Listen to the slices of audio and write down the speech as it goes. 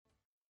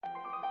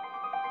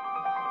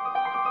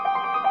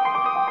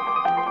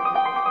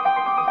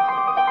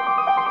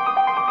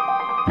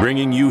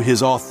bringing you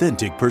his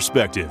authentic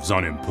perspectives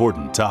on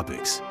important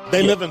topics.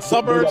 They live in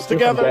suburbs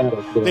together.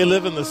 They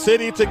live in the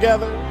city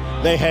together.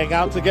 They hang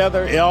out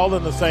together, all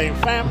in the same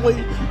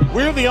family.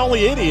 We're the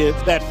only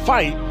idiots that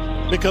fight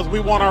because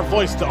we want our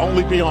voice to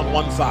only be on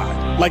one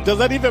side. Like, does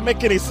that even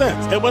make any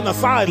sense? And when the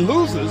side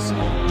loses,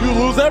 you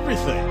lose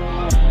everything.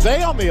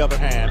 They, on the other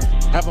hand,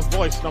 have a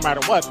voice no matter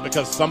what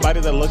because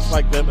somebody that looks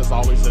like them is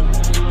always in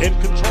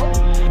control.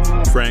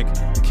 Frank,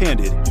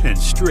 candid, and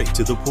straight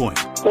to the point.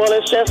 Well,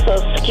 it's just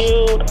a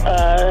skewed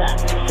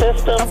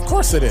system. Of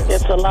course it is.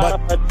 It's a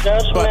lot of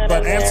judgment.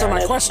 But answer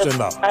my question,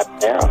 though.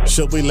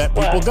 Should we let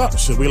people go?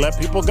 Should we let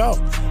people go?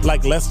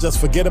 Like, let's just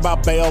forget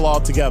about bail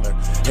altogether.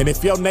 And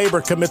if your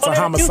neighbor commits a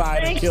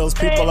homicide and kills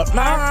people up,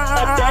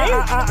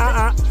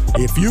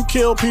 if you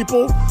kill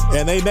people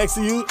and they next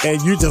to you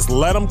and you just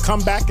let them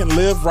come back and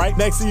live right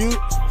next to you,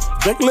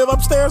 they can live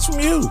upstairs from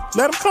you.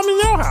 Let them come in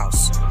your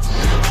house.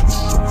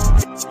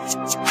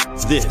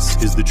 This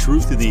is The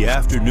Truth in the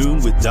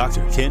Afternoon with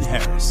Dr. Ken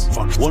Harris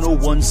on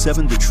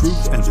 1017 The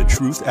Truth and The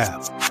Truth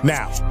app.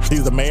 Now,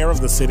 he's the mayor of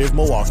the city of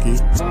Milwaukee.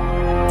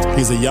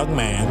 He's a young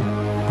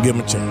man. Give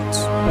him a chance.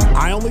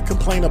 I only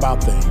complain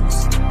about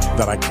things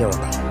that I care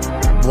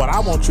about. What I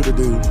want you to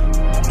do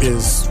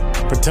is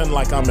pretend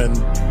like I'm in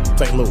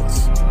St.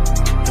 Louis.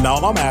 And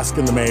all I'm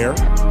asking the mayor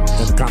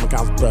and the Common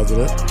Council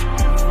president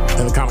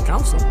and the Common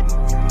Council,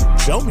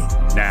 show me.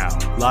 Now,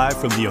 live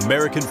from the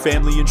American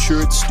Family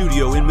Insurance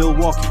Studio in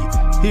Milwaukee,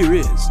 here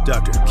is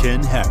Dr.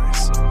 Ken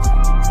Harris.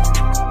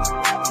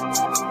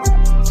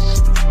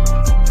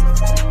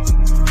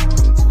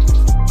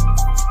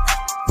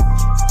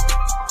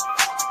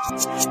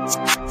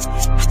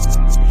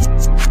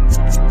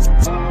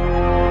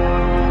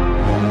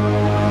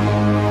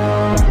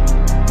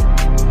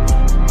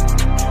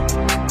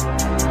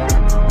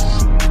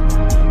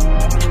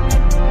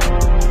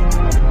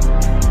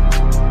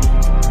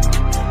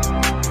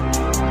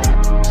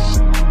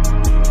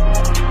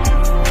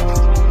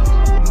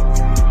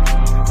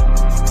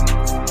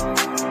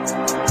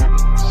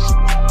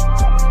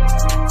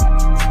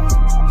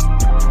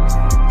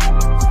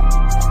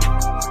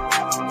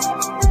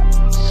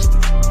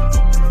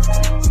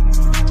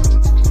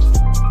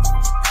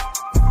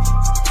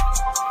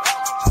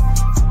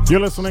 You're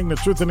listening to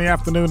Truth in the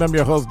Afternoon. I'm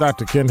your host,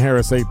 Dr. Ken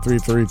Harris.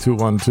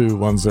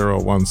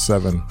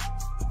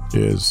 833-212-1017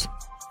 is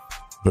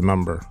the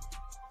number.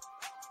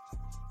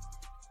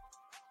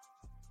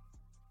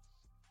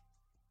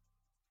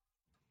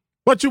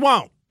 What you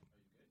want?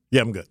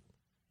 Yeah, I'm good.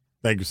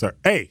 Thank you, sir.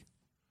 Hey,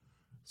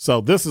 so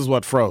this is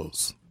what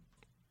froze.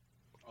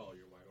 Oh,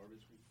 your white orbit?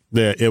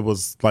 Yeah, it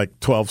was like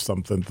 12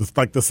 something. It's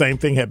like the same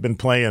thing had been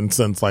playing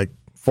since like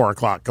 4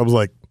 o'clock. I was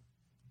like,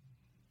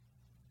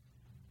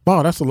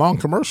 wow, that's a long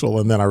commercial.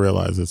 And then I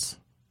realized it's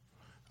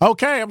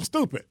okay. I'm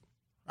stupid.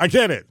 I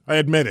get it. I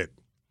admit it.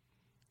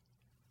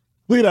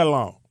 Leave that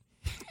alone.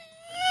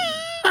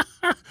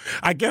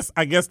 I guess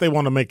they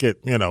want to make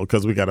it,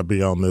 because we got to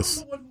be on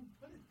this.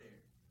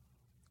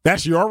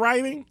 That's your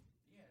writing?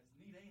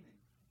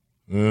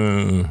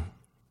 Yeah,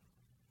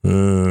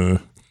 it's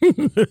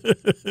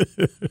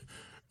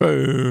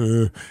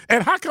neat,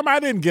 and how come I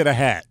didn't get a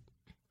hat?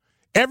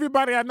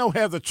 Everybody I know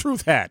has a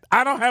truth hat.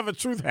 I don't have a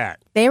truth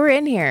hat. They were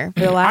in here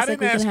for the last I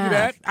didn't ask you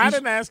that. I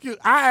didn't ask you.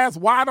 I asked,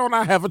 why don't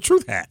I have a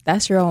truth hat?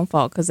 That's your own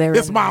fault because they were.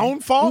 It's my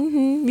own fault?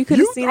 Mm-hmm. You could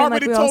have seen them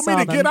like we all saw them. You already told me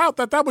to get out,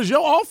 that was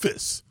your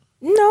office.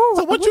 No.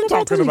 So what you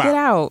talking about? Get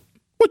out.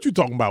 What you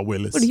talking about,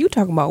 Willis? What are you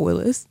talking about,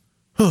 Willis?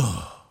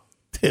 Tell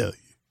you.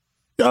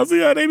 Y'all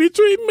see how they be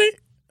treating me?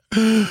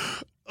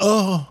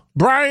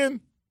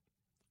 Brian,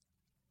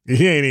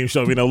 he ain't even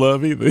showing me no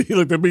love either. He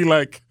looked at me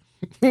like,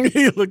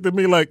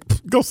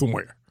 go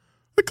somewhere.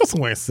 Go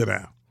somewhere and sit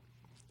down.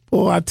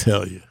 Boy, I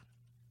tell you.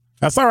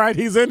 That's all right.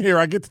 He's in here.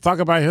 I get to talk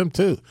about him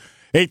too.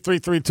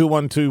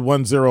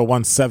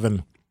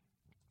 833-212-1017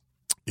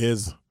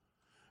 is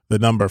the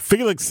number.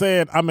 Felix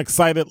said, I'm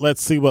excited.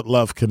 Let's see what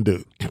love can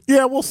do.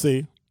 Yeah, we'll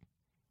see.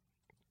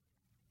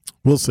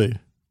 We'll see.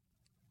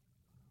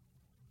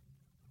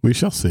 We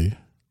shall see.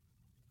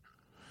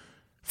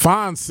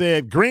 Fonz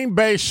said, Green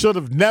Bay should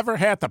have never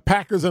had the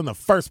Packers in the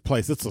first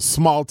place. It's a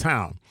small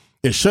town.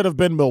 It should have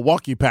been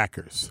Milwaukee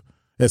Packers,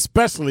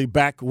 especially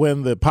back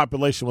when the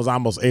population was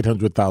almost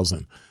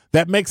 800,000.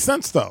 That makes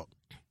sense, though.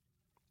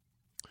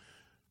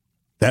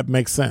 That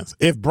makes sense.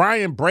 If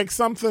Brian breaks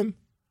something,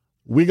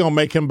 we're going to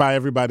make him buy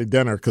everybody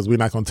dinner because we're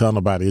not going to tell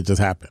nobody. It just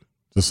happened,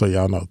 just so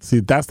y'all know. See,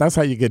 that's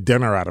how you get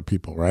dinner out of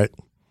people, right?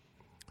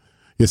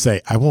 You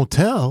say, I won't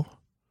tell,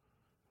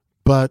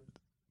 but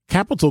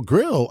Capitol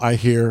Grill, I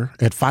hear,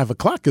 at 5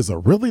 o'clock is a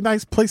really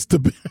nice place to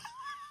be.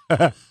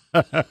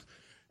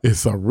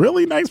 It's a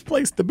really nice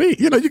place to be.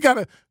 You got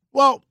to,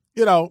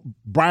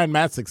 Brian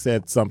Matzik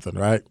said something,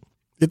 right?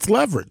 It's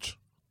leverage.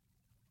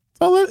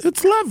 So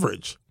it's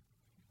leverage.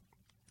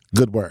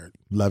 Good word,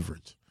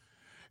 leverage.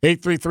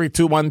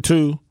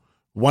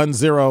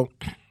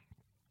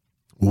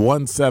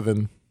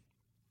 833-212-1017,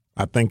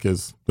 I think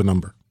is the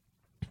number.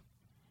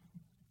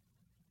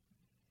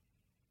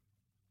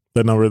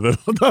 The number.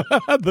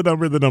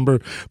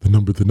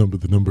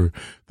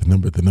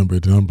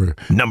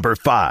 Number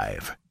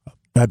 5.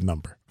 That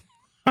number.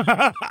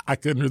 I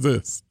couldn't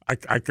resist.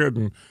 I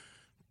couldn't.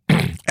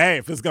 Hey,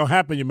 if it's going to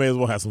happen, you may as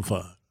well have some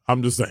fun.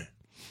 I'm just saying.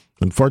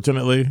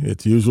 Unfortunately,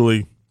 it's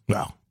usually,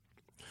 well.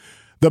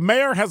 The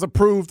mayor has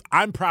approved,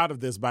 I'm proud of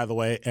this, by the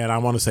way, and I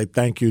want to say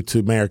thank you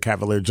to Mayor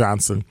Cavalier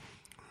Johnson.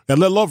 In a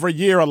little over a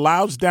year, a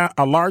large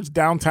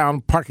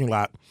downtown parking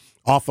lot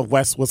off of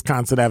West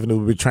Wisconsin Avenue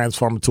will be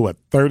transformed to a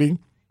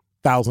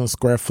 30,000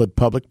 square foot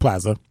public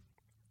plaza.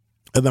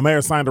 And the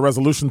mayor signed a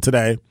resolution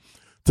today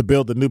to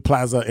build a new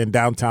plaza in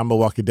downtown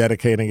Milwaukee,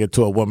 dedicating it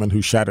to a woman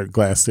who shattered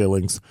glass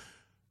ceilings.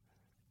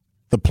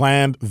 The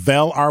planned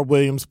Vel R.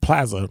 Williams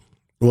Plaza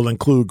will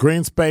include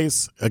green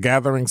space, a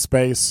gathering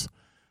space,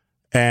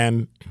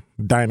 and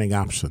dining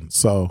options.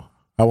 So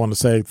I want to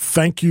say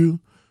thank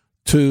you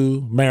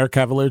to Mayor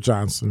Cavalier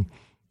Johnson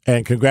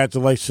and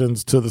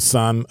congratulations to the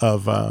son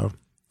of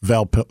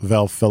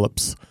Vel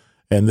Phillips.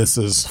 And this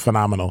is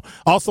phenomenal.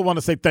 Also want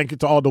to say thank you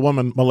to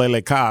Alderwoman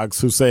Malele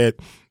Coggs, who said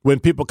when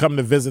people come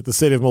to visit the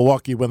city of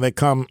Milwaukee, when they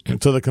come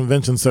to the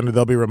convention center,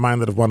 they'll be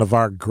reminded of one of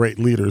our great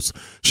leaders.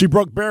 She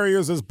broke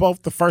barriers as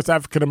both the first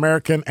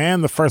African-American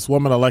and the first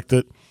woman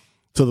elected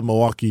to the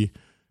Milwaukee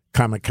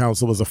Common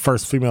Council, was the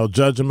first female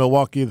judge in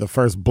Milwaukee, the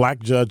first black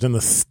judge in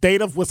the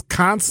state of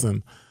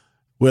Wisconsin,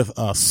 with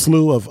a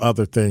slew of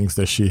other things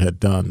that she had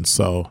done.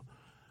 So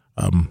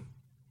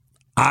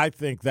I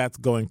think that's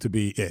going to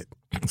be it.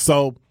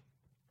 So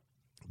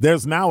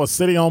there's now a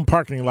city-owned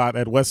parking lot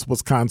at West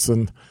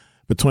Wisconsin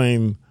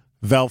between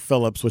Vel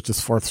Phillips, which is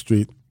 4th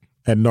Street,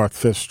 and North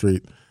 5th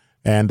Street.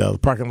 And the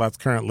parking lot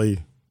currently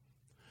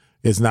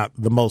is not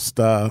the most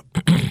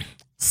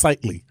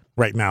sightly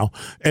right now.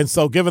 And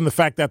so given the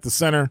fact that the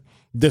center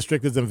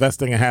district is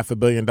investing $500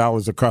 million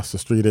across the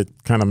street, it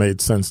kind of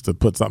made sense to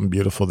put something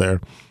beautiful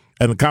there.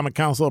 And the Common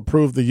Council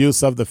approved the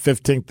use of the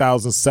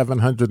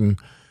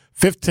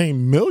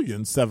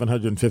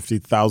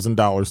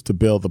 $15,750,000 to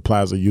build the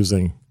plaza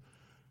using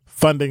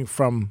funding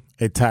from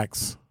a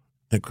tax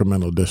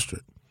incremental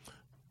district.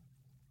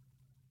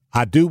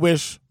 I do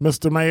wish,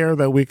 Mr. Mayor,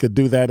 that we could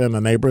do that in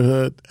a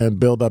neighborhood and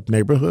build up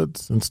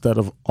neighborhoods instead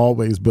of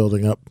always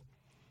building up,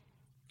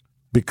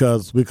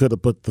 because we could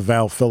have put the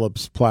Val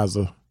Phillips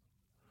Plaza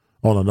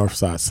on the north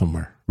side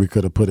somewhere. We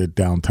could have put it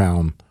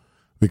downtown.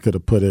 We could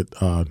have put it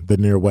the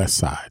near west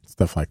side,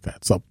 stuff like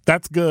that. So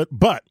that's good.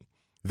 But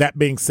that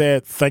being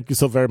said, thank you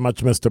so very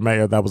much, Mr.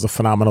 Mayor. That was a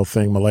phenomenal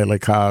thing. Malele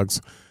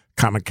Coggs,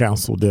 Common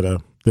Council did a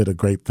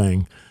great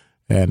thing.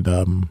 And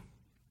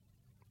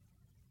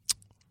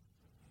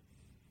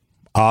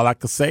all I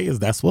can say is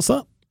that's what's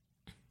up.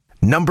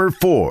 Number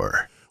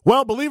 4.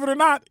 Well, believe it or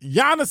not,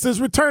 Giannis is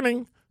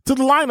returning to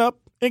the lineup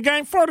in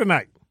Game 4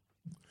 tonight.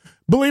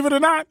 Believe it or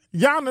not,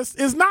 Giannis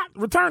is not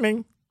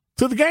returning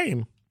to the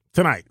game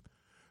tonight.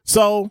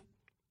 So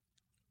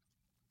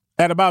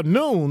at about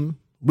noon,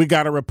 we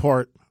got a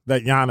report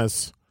that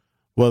Giannis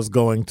was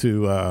going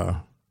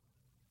to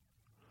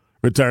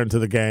return to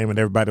the game, and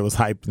everybody was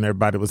hyped, and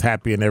everybody was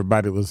happy, and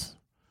everybody was,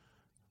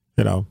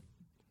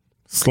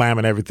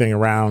 slamming everything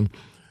around.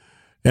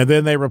 And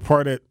then they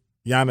reported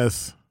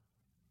Giannis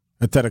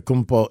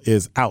Antetokounmpo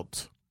is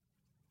out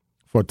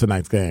for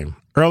tonight's game.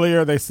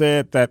 Earlier, they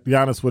said that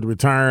Giannis would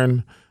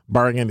return,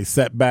 barring any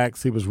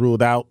setbacks. He was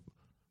ruled out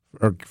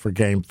for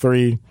Game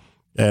 3,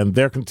 and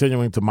they're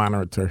continuing to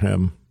monitor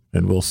him,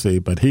 and we'll see.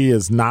 But he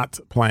is not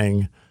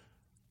playing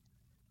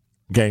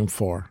Game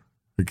 4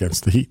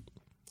 against the Heat.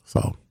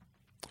 So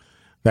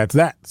that's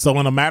that. So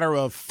in a matter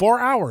of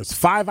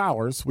 5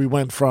 hours, we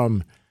went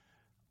from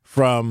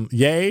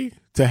yay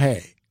to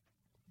hey.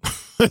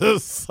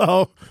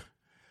 So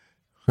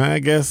I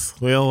guess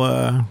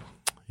we'll,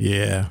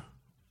 yeah.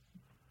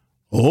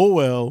 Oh,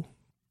 well.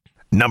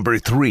 Number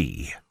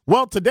 3.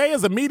 Well, today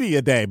is a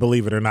media day,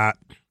 believe it or not.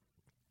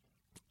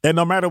 And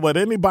no matter what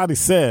anybody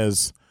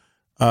says,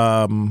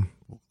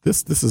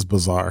 this is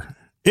bizarre.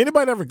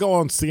 Anybody ever go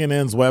on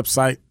CNN's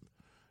website?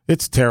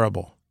 It's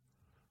terrible.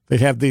 They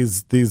have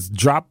these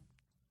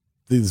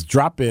drop-ins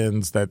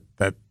that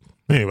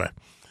anyway.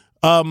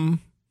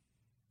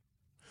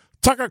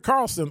 Tucker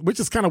Carlson, which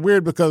is kind of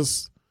weird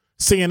because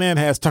CNN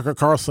has Tucker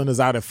Carlson is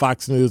out at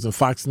Fox News, and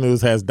Fox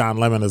News has Don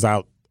Lemon is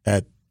out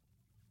at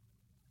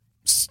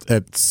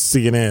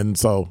CNN.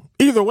 So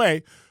either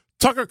way,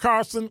 Tucker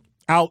Carlson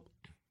out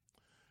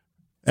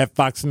at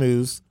Fox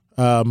News.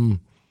 That's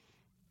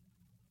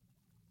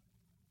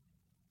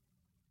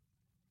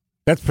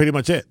pretty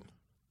much it.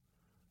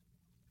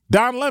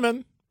 Don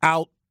Lemon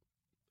out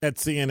at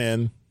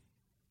CNN.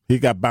 He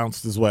got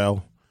bounced as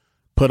well.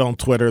 Put on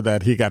Twitter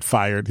that he got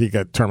fired. He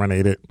got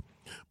terminated.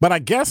 But I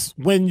guess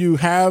when you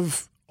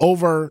have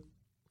overtones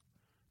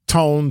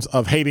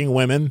of hating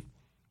women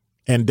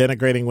and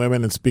denigrating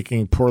women and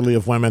speaking poorly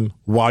of women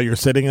while you're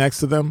sitting next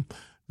to them,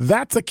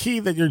 that's a key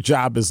that your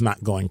job is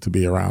not going to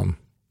be around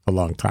a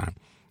long time.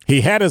 He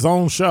had his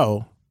own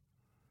show,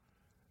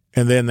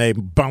 and then they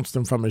bounced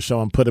him from his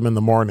show and put him in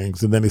the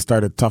mornings, and then he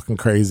started talking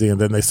crazy, and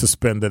then they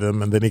suspended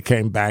him, and then he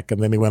came back,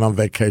 and then he went on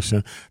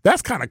vacation.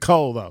 That's kind of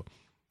cold, though.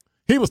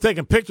 He was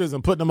taking pictures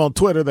and putting them on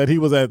Twitter that he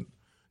was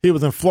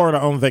in Florida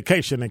on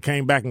vacation and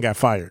came back and got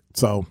fired.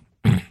 So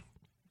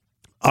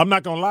I'm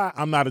not going to lie.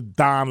 I'm not a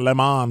Don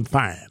Lemon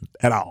fan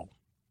at all.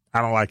 I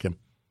don't like him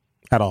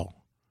at all.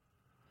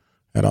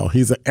 At all.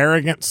 He's an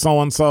arrogant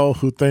so-and-so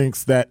who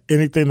thinks that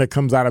anything that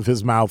comes out of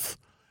his mouth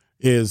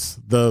is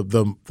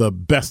the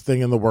best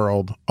thing in the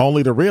world,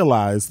 only to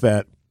realize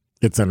that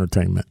it's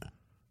entertainment.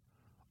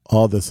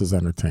 All this is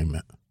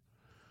entertainment.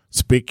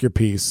 Speak your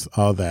piece,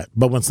 all that.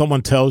 But when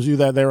someone tells you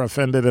that they're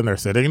offended and they're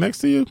sitting next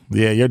to you,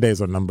 yeah, your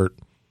days are numbered.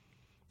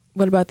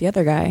 What about the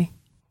other guy?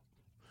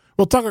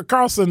 Well, Tucker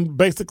Carlson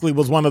basically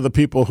was one of the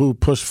people who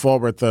pushed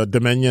forward the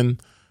Dominion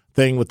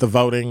thing with the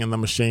voting and the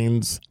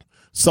machines.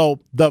 So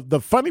the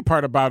funny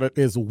part about it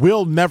is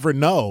we'll never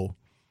know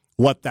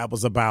what that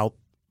was about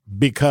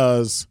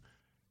because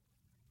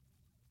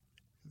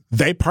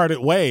they parted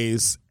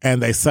ways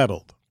and they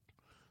settled.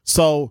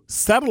 So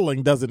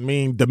settling doesn't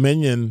mean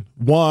Dominion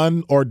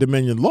won or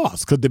Dominion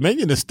lost, because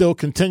Dominion is still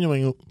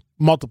continuing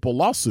multiple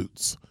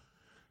lawsuits.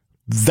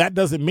 That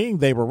doesn't mean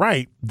they were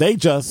right. They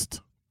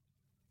just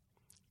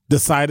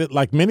decided,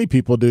 like many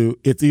people do,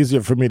 it's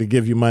easier for me to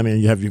give you money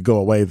and have you go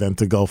away than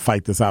to go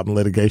fight this out in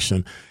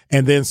litigation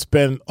and then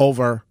spend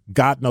over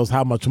God knows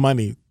how much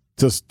money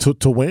just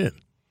to win.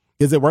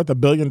 Is it worth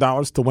 $1 billion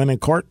to win in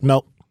court?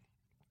 Nope.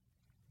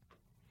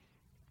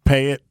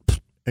 Pay it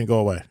and go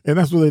away. And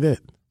that's what they did.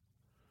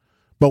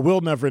 But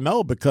we'll never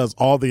know because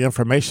all the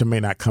information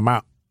may not come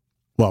out.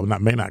 Well,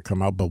 may not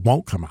come out, but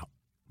won't come out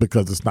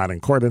because it's not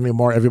in court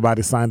anymore.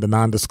 Everybody signed a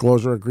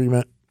non-disclosure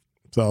agreement.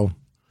 So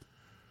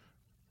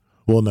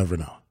we'll never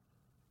know.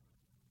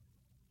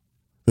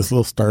 This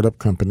little startup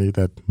company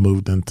that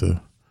moved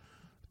into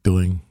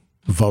doing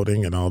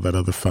voting and all that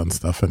other fun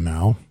stuff. And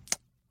now,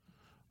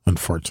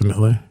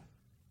 unfortunately,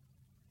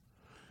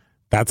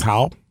 that's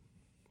how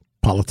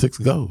politics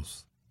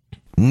goes.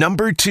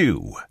 Number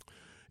 2.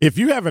 If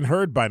you haven't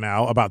heard by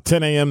now, about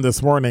 10 a.m.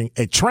 this morning,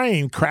 a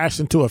train crashed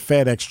into a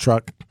FedEx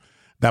truck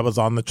that was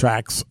on the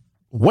tracks.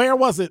 Where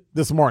was it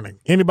this morning?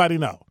 Anybody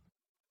know?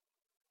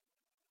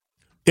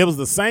 It was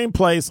the same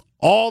place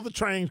all the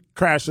train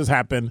crashes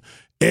happen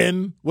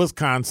in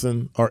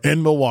Wisconsin or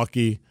in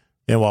Milwaukee,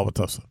 in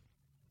Wauwatosa.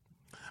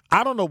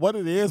 I don't know what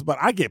it is, but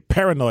I get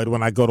paranoid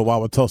when I go to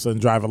Wauwatosa and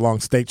drive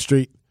along State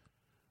Street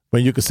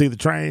when you can see the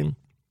train.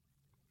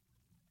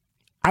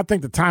 I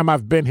think the time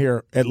I've been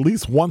here, at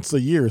least once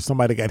a year,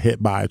 somebody got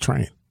hit by a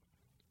train.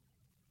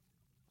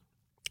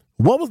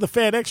 What was the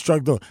FedEx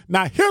truck doing?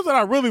 Now, here's what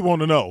I really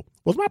want to know.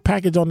 Was my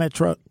package on that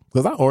truck?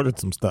 Because I ordered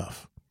some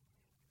stuff.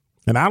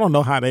 And I don't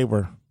know how they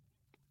were.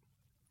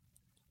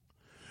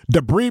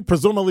 Debris,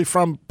 presumably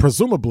from the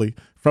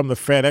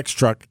FedEx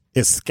truck,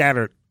 is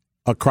scattered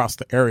across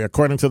the area.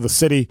 According to the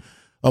city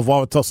of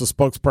Wauwatosa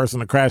spokesperson,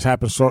 the crash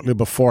happened shortly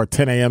before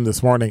 10 a.m.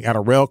 this morning at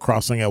a rail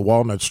crossing at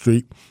Walnut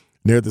Street,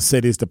 near the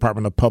city's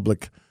Department of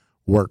Public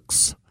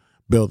Works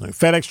building.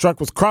 FedEx truck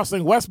was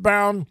crossing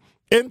westbound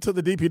into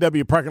the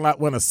DPW parking lot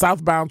when a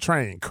southbound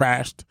train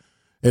crashed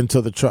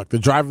into the truck. The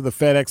driver of the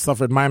FedEx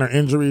suffered minor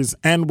injuries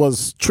and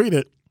was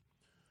treated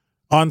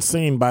on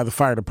scene by the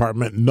fire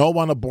department. No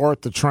one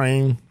aboard the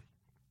train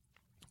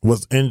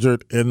was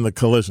injured in the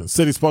collision.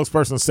 City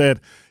spokesperson said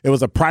it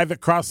was a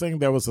private crossing.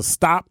 There was a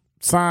stop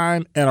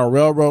sign and a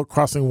railroad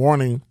crossing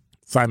warning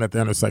sign at the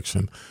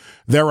intersection.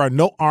 There are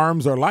no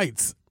arms or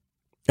lights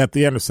at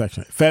the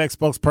intersection. FedEx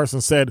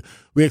spokesperson said,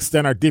 "We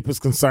extend our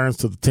deepest concerns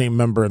to the team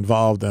member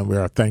involved, and we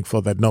are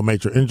thankful that no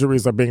major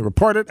injuries are being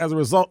reported as a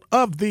result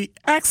of the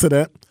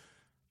accident.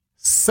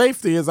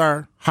 Safety is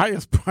our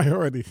highest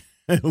priority,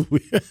 and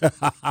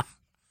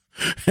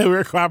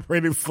we're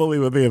cooperating fully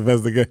with the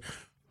investigation."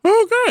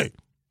 Okay.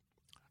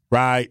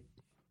 Right.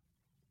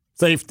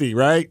 Safety,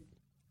 right?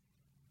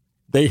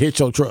 They hit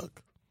your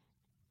truck.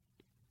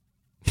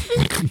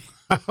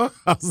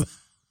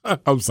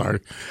 I'm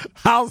sorry.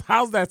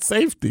 How's that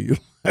safety?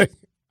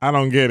 I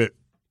don't get it.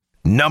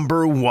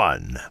 Number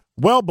 1.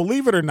 Well,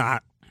 believe it or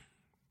not,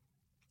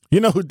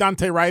 you know who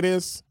Dante Wright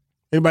is?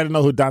 Anybody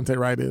know who Dante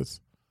Wright is?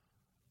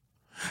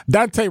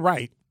 Dante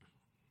Wright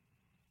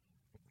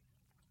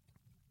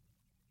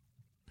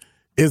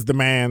is the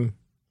man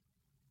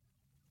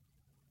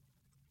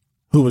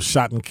who was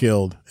shot and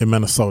killed in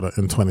Minnesota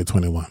in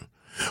 2021.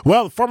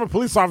 Well, the former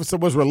police officer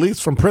was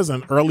released from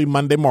prison early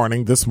Monday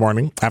morning, this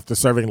morning, after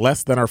serving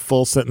less than her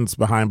full sentence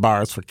behind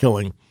bars for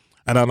killing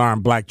an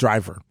unarmed black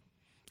driver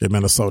in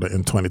Minnesota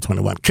in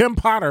 2021. Kim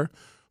Potter,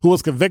 who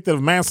was convicted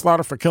of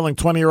manslaughter for killing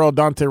 20-year-old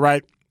Dante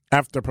Wright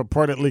after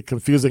purportedly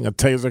confusing a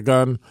taser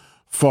gun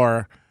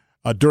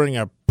during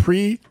a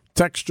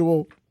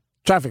pretextual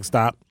traffic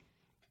stop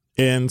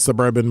in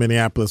suburban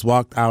Minneapolis,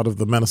 walked out of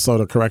the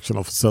Minnesota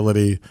Correctional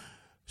Facility,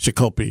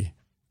 Shakopee,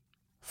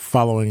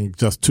 following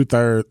just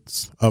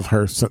 2/3 of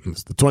her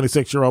sentence. The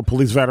 26-year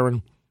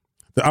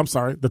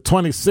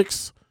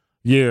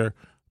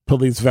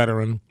police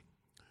veteran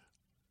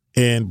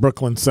in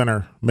Brooklyn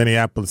Center,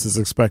 Minneapolis, is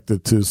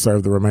expected to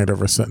serve the remainder of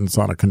her sentence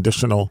on a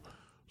conditional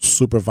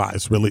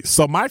supervised release.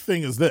 So my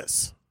thing is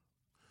this.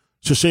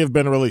 Should she have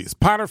been released?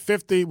 Potter,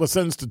 50, was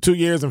sentenced to 2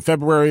 years in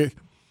February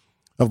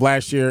of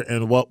last year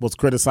in what was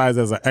criticized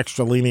as an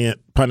extra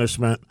lenient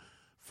punishment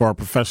for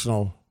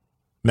professional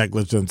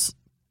negligence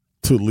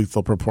to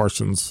lethal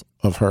proportions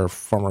of her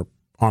former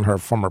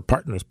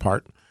partner's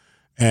part.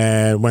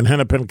 And when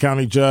Hennepin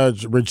County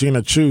Judge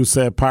Regina Chu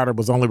said Potter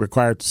was only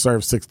required to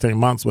serve 16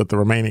 months with the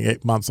remaining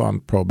 8 months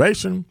on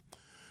probation,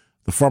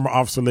 the former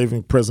officer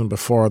leaving prison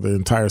before the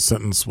entire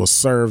sentence was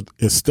served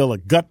is still a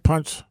gut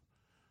punch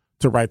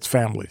to Wright's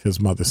family, his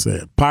mother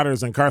said.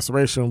 Potter's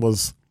incarceration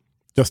was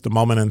just a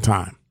moment in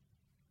time.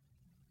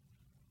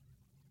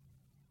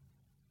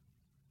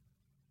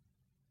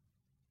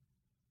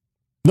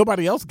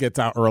 Nobody else gets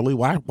out early.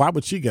 Why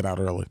would she get out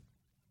early?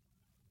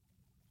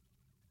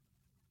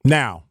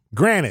 Now,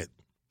 granted,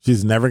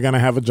 she's never going to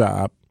have a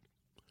job.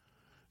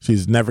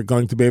 She's never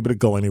going to be able to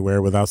go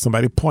anywhere without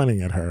somebody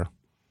pointing at her.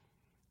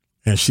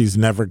 And she's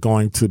never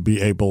going to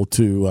be able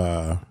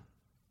to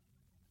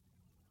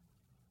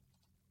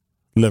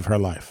live her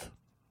life.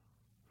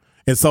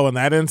 And so in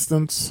that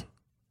instance,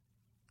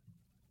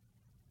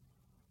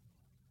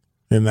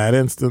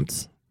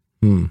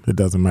 it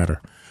doesn't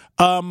matter.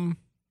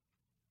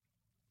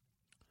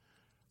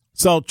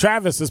 So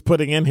Travis is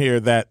putting in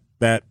here that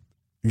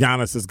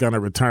Giannis is going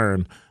to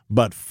return,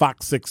 but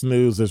Fox 6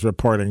 News is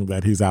reporting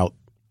that he's out.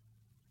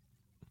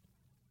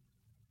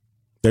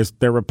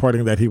 They're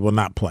reporting that he will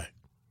not play.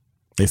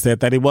 They said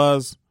that he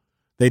was.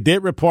 They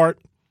did report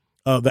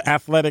the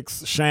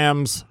Athletics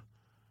Shams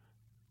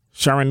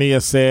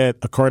Sharania said,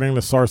 according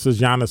to sources,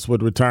 Giannis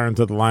would return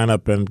to the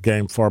lineup in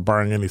Game 4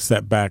 barring any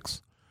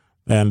setbacks.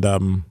 And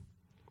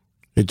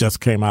it just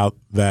came out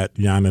that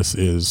Giannis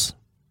is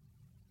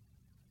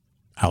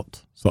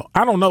out. So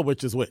I don't know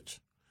which is which.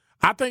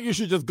 I think you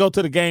should just go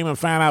to the game and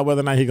find out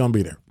whether or not he's going to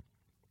be there.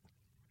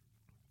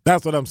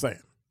 That's what I'm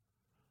saying.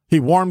 He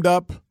warmed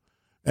up,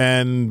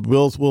 and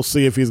we'll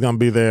see if he's going to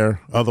be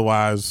there.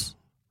 Otherwise,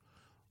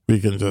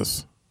 we can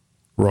just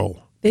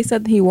roll. They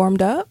said he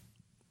warmed up?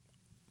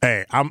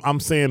 Hey, I'm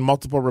seeing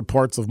multiple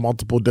reports of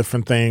multiple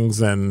different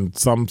things, and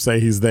some say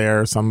he's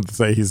there, some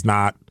say he's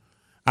not.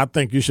 I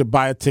think you should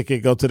buy a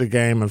ticket, go to the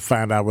game, and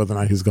find out whether or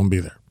not he's going to be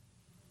there.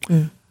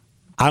 Mm.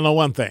 I know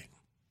one thing.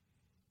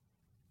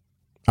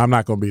 I'm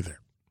not going to be there.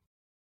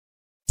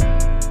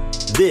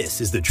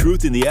 This is The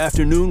Truth in the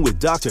Afternoon with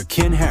Dr.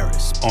 Ken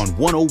Harris on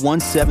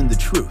 101.7 The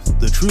Truth,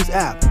 The Truth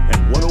app,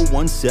 and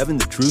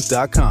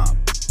 1017thetruth.com.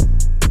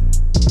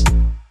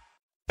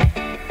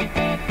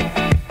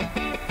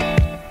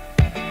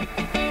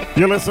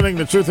 You're listening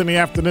to Truth in the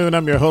Afternoon.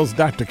 I'm your host,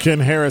 Dr. Ken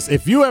Harris.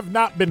 If you have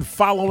not been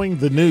following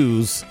the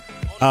news,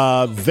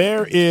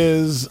 there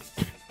is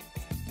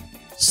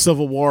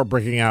civil war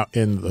breaking out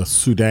in the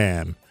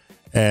Sudan,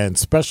 and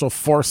special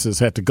forces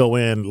had to go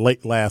in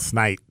late last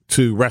night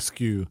to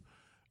rescue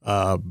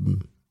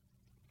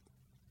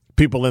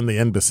people in the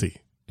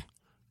embassy,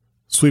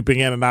 sweeping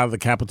in and out of the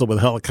capital with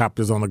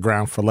helicopters on the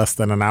ground for less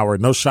than an hour.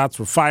 No shots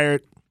were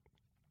fired.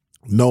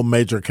 No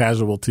major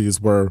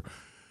casualties were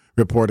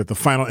reported. The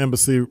final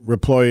embassy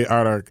employee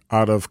out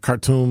of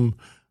Khartoum,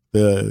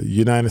 the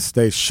United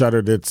States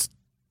shuttered its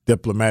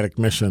diplomatic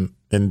mission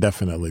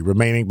indefinitely.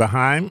 Remaining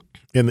behind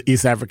in the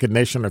East African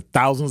nation are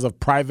thousands of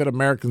private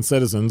American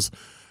citizens.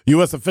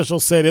 U.S.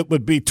 officials said it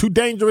would be too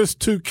dangerous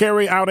to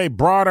carry out a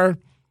broader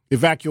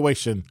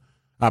evacuation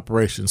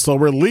operation. So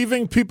we're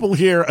leaving people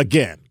here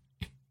again.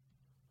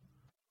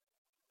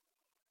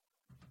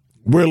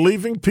 We're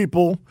leaving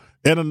people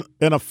in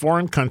a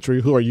foreign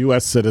country who are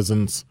U.S.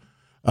 citizens.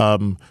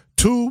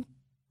 Two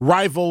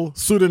rival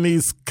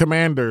Sudanese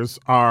commanders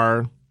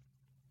are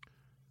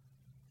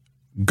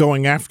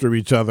going after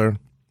each other,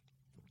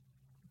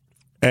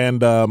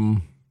 and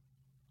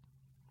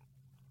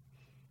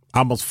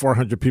almost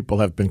 400 people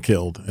have been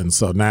killed. And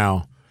so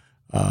now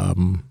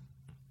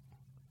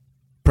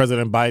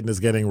President Biden is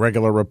getting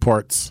regular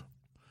reports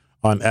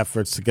on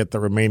efforts to get the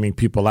remaining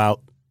people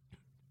out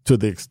to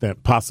the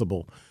extent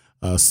possible.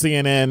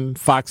 CNN,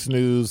 Fox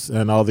News,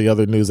 and all the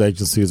other news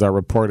agencies are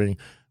reporting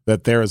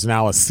that there is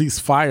now a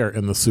ceasefire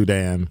in the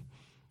Sudan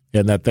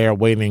and that they are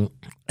waiting,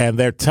 and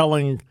they're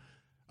telling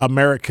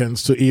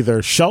Americans to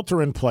either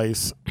shelter in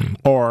place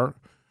or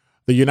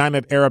the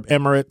United Arab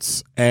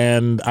Emirates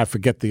and I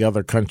forget the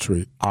other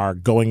country are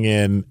going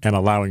in and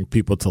allowing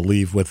people to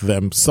leave with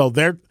them. So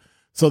they're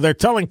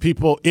telling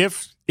people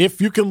if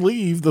you can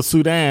leave the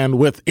Sudan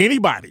with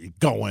anybody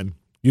going,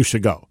 you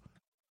should go.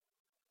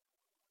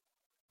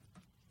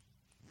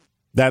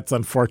 That's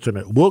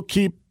unfortunate. We'll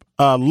keep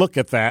a look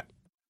at that.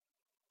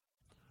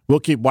 We'll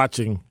keep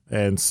watching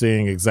and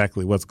seeing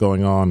exactly what's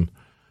going on.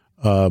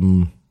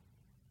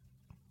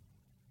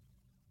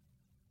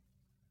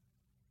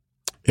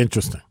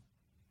 Interesting.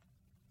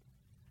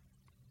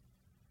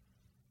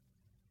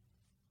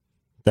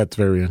 That's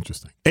very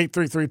interesting.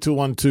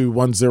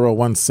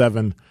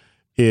 833-212-1017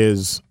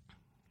 is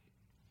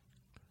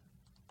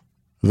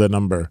the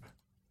number.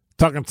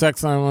 Talking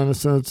text on.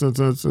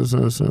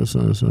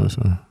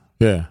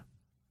 Yeah.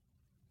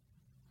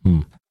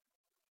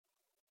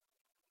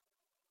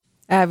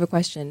 I have a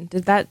question.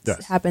 Did that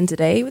happen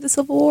today with the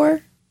Civil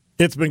War?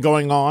 It's been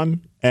going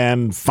on,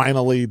 And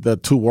finally, the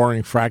two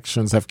warring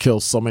factions have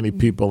killed so many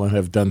people and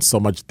have done so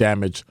much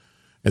damage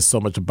and so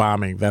much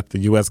bombing that the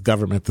U.S.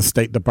 government, the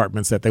State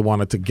Department, said they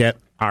wanted to get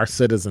our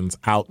citizens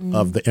out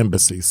of the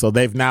embassy. So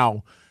they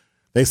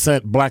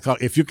sent Black Hawk.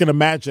 If you can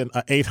imagine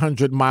an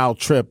 800-mile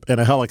trip in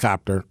a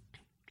helicopter,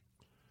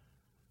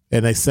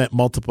 and they sent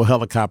multiple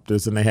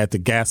helicopters, and they had to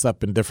gas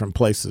up in different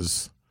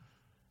places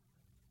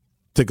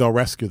to go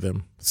rescue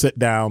them, sit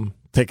down,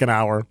 take an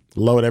hour,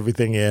 load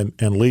everything in,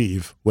 and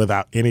leave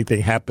without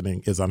anything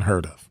happening is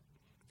unheard of.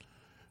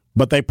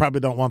 But they probably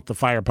don't want the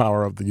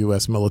firepower of the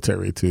U.S.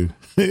 military to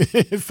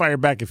fire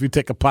back if you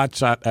take a pot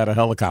shot at a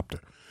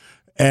helicopter.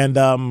 And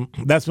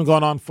that's been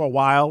going on for a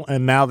while,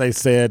 and now they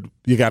said,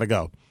 you got to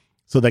go.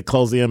 So they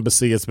closed the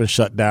embassy. It's been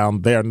shut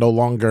down. They are no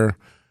longer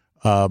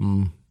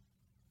in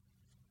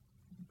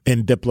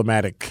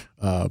diplomatic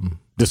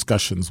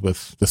discussions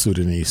with the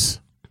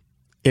Sudanese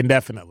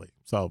indefinitely.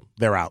 So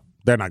they're out.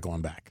 They're not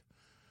going back.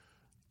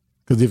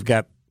 Because you've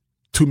got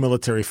two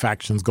military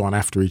factions going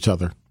after each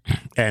other,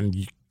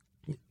 and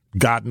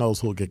God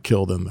knows who will get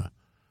killed in the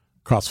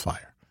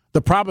crossfire.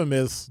 The problem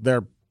is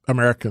there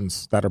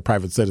Americans that are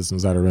private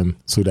citizens that are in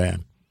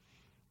Sudan,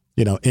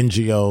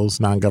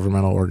 NGOs,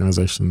 non-governmental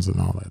organizations and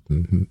all that,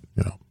 and,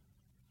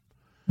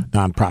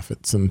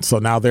 nonprofits. And so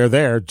now they're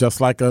there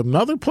just like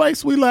another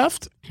place we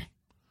left,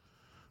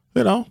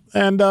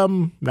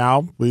 and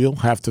now we'll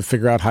have to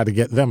figure out how to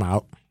get them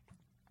out.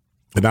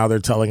 And now they're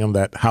telling them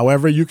that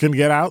however you can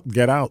get out,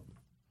 get out.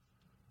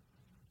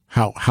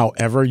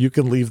 However you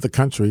can leave the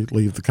country,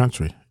 leave the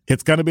country.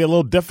 It's going to be a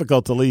little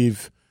difficult to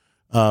leave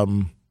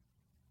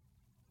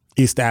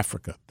East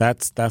Africa.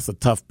 That's a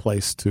tough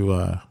place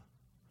to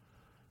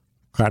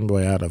climb your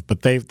way out of.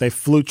 But they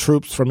flew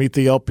troops from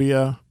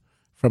Ethiopia,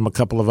 from a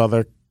couple of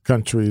other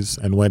countries,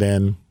 and went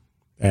in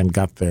and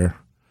got their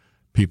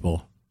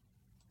people.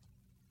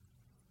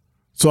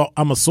 So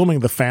I'm assuming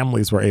the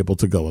families were able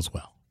to go as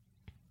well.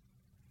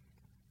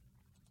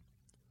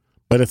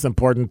 But it's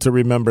important to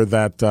remember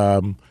that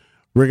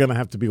we're going to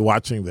have to be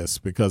watching this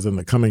because in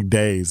the coming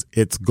days,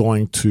 it's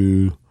going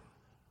to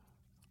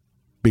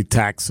be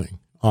taxing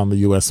on the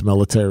U.S.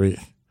 military.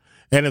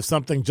 And if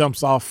something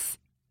jumps off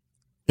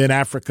in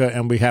Africa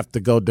and we have to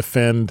go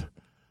defend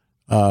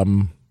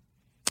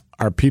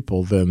our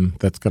people, then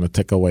that's going to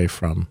take away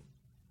from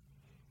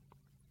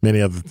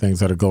many other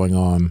things that are going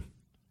on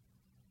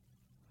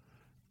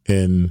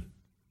in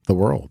the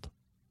world.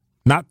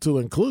 Not to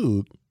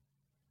include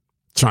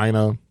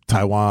China,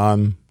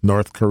 Taiwan,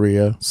 North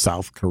Korea,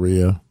 South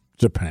Korea,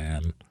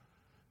 Japan.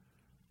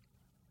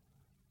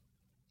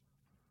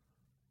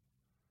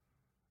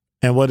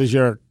 And what is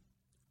your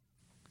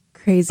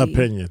crazy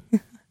opinion?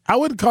 I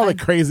wouldn't call it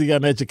crazy,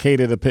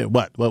 uneducated opinion.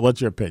 What's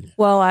your opinion?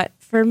 Well,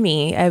 for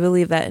me, I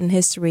believe that in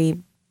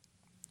history,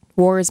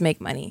 wars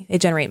make money. They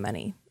generate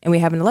money. And we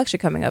have an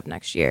election coming up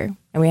next year.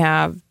 And we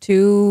have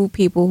two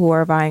people who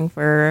are vying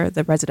for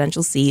the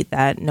presidential seat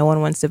that no one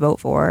wants to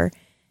vote for.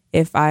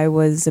 If I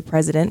was a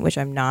president, which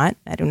I'm not,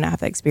 I do not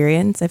have that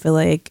experience, I feel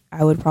like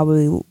I would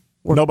probably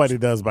work. Nobody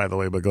does, by the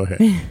way, but go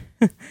ahead.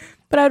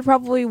 But I would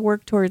probably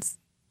work towards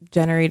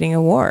generating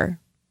a war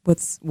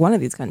with one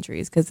of these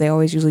countries because they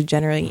always usually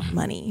generate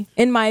money,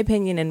 in my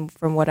opinion, and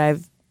from what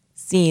I've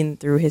seen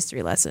through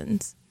history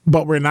lessons.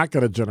 But we're not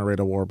going to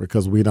generate a war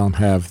because we don't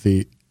have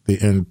the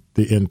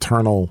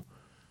internal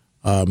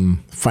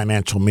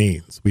financial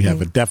means. We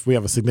have we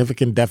have a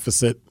significant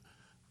deficit.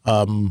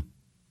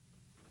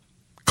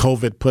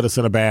 COVID put us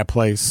in a bad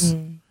place,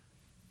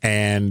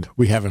 and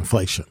we have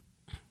inflation.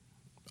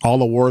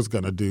 All a war is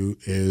going to do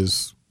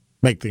is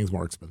make things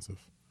more expensive.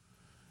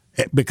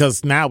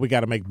 Because now we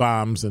got to make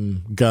bombs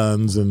and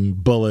guns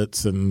and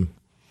bullets and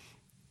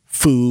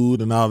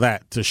food and all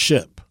that to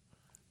ship.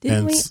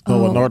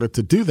 So in order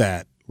to do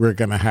that, we're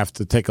going to have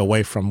to take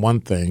away from one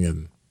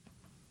thing,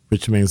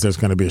 which means there's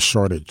going to be a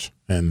shortage.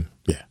 And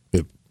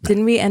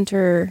didn't we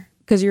enter...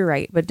 Because you're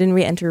right, but didn't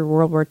we enter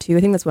World War II?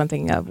 I think that's one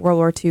thing of World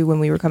War II when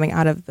we were coming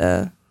out of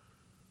the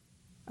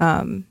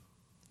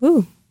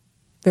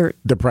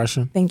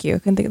Depression. Thank you. I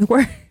couldn't think of the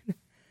word.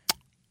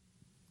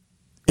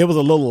 It was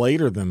a little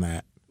later than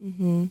that,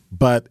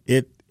 but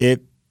it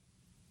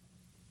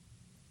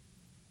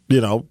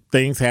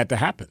things had to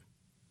happen.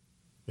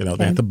 They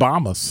had to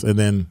bomb us, and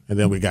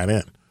then we got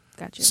in.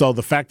 Gotcha. So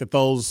the fact that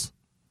those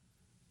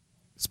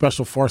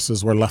special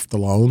forces were left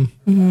alone,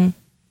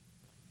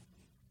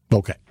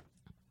 okay.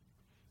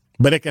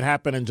 But it could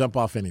happen and jump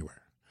off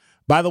anywhere.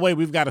 By the way,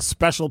 we've got a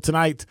special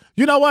tonight.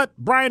 You know what?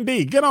 Brian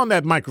D., get on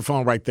that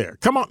microphone right there.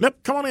 Come on.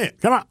 Come on in.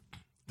 Come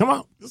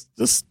on.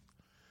 Just.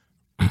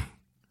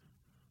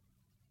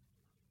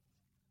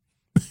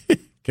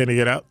 Can he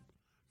get out?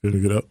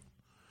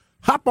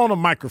 Hop on a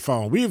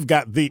microphone. We've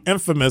got the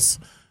infamous,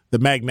 the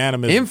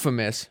magnanimous.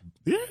 Infamous?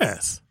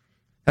 Yes.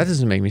 That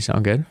doesn't make me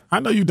sound good. I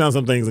know you've done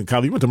some things in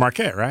college. You went to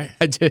Marquette, right?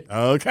 I did.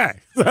 Okay.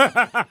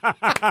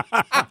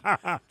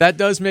 That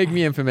does make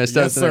me infamous,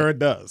 doesn't it? Yes, sir, it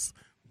does.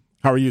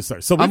 How are you, sir?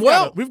 So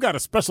we've got a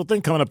special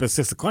thing coming up at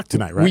 6 o'clock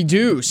tonight, right? We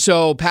do.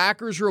 So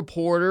Packers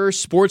reporter,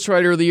 sports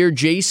writer of the year,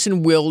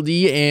 Jason Wilde,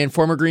 and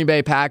former Green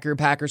Bay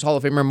Packers Hall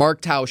of Famer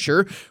Mark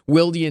Tauscher,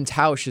 Wilde and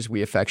Tausch as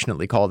we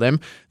affectionately call them.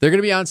 They're going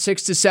to be on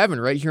 6 to 7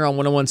 right here on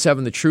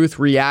 101.7 The Truth,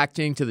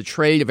 reacting to the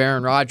trade of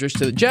Aaron Rodgers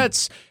to the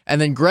Jets. And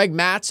then Greg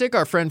Matzik,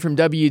 our friend from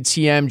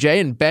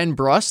WTMJ, and Ben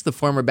Bruss, the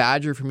former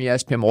Badger from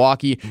ESPN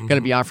Milwaukee, going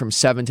to be on from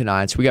 7 to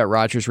 9. So we got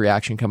Rodgers'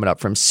 reaction coming up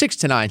from 6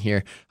 to 9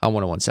 here on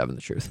 101.7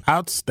 The Truth.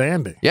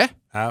 Outstanding. Yeah.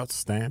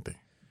 Outstanding.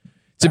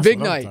 It's a big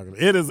night.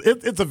 It is.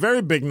 It's a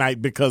very big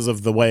night because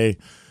of the way,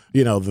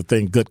 the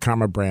thing Good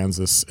Karma Brands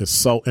is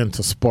so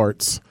into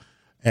sports.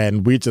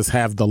 And we just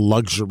have the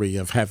luxury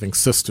of having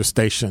sister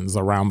stations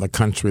around the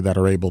country that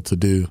are able to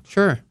do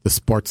the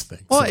sports thing.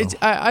 Well,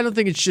 I don't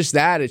think it's just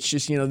that. It's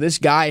just, this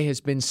guy has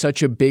been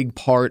such a big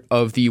part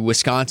of the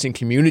Wisconsin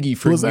community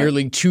for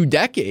nearly 2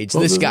 decades.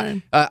 This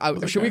guy,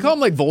 should we call him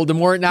like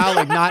Voldemort now?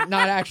 Like not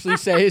actually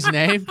say his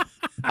name?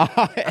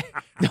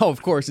 No,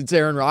 of course, it's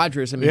Aaron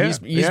Rodgers. I mean,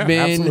 he's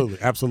been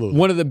absolutely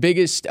one of the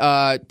biggest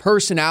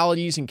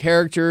personalities and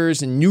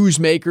characters and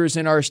newsmakers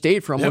in our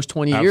state for almost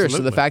 20 years.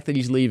 So the fact that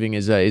he's leaving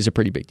is a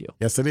pretty big deal.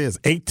 Yes, it is.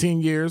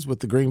 18 years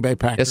with the Green Bay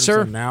Packers. Yes,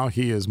 sir. And now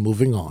he is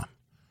moving on.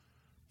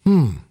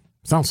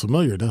 Sounds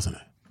familiar, doesn't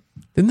it?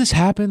 Didn't this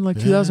happen like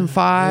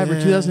 2005 or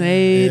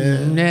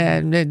 2008? Yeah.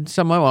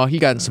 He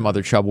got in some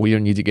other trouble we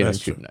don't need to get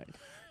into tonight.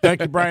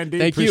 Thank you, Brian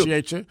D.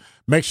 Appreciate you.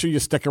 Make sure you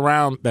stick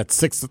around. That's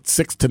 6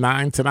 to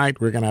 9 tonight.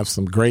 We're going to have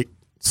some great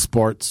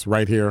sports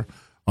right here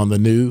on the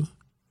new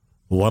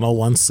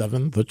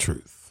 101.7 The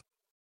Truth.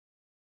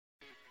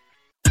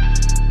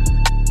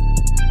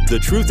 The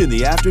Truth in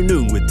the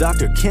Afternoon with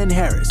Dr. Ken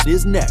Harris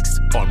is next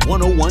on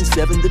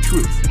 101.7 The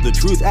Truth, The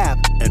Truth app,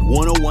 and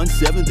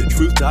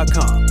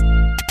 1017thetruth.com.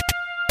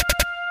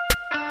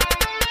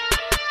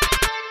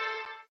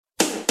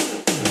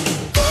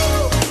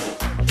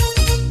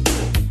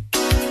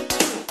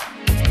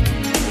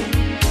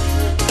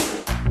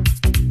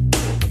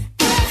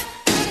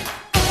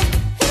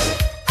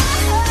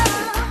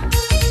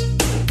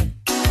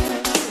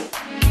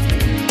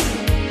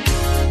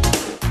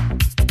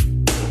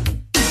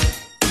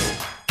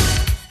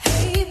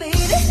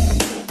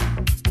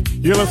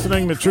 You're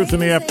listening to Truth in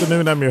the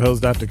Afternoon. I'm your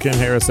host, Dr. Ken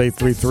Harris.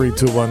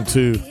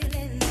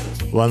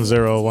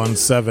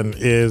 833-212-1017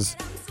 is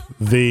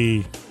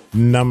the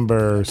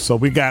number. So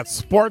we got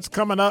sports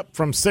coming up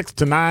from 6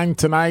 to 9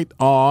 tonight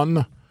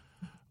on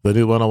the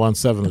new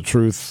 101.7 The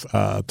Truth,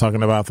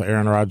 talking about the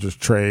Aaron Rodgers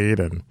trade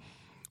and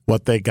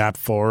what they got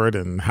for it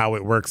and how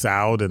it works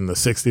out and the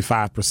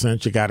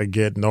 65% you got to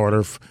get in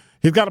order.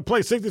 He's got to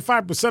play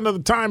 65% of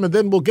the time, and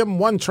then we'll give him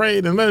one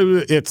trade. And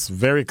it's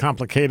very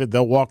complicated.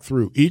 They'll walk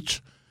through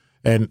each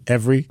and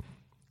every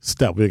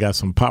step. We got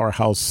some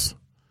powerhouse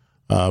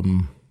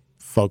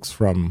folks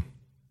from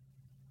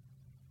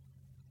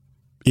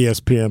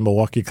ESPN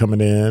Milwaukee coming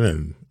in,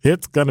 and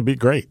it's going to be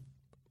great.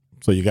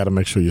 So you got to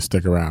make sure you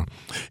stick around.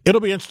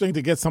 It'll be interesting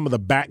to get some of the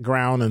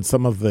background and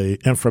some of the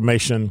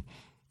information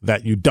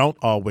that you don't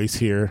always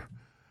hear,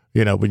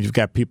 when you've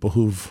got people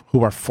who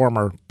are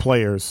former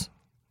players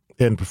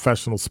in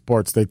professional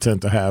sports. They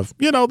tend to have,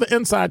 the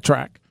inside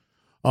track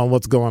on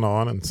what's going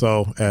on. And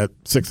so at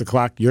 6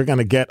 o'clock, you're going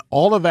to get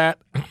all of that,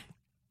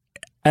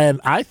 and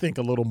I think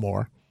a little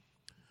more,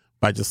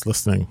 by just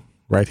listening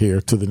right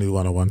here to the new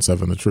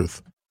 101.7 The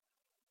Truth.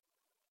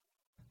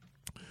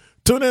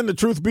 Tune in to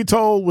Truth Be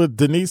Told with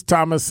Denise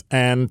Thomas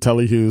and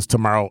Tully Hughes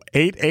tomorrow,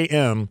 8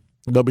 a.m.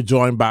 They'll be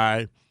joined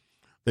by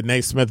the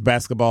Naismith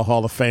Basketball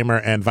Hall of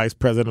Famer and Vice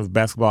President of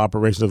Basketball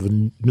Operations of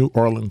the New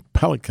Orleans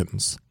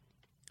Pelicans,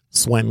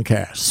 Swin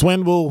Cash.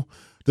 Swin will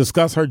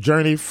discuss her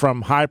journey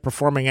from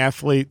high-performing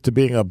athlete to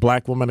being a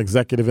black woman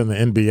executive in the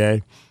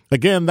NBA.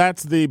 Again,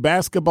 that's the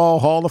Basketball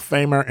Hall of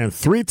Famer and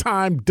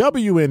 3-time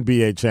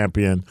WNBA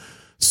champion,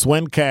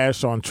 Swin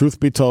Cash, on Truth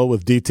Be Told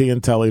with DT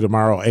and Telly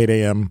tomorrow, 8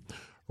 a.m.,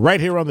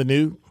 right here on the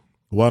new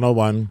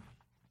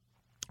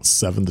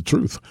 101.7 The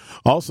Truth.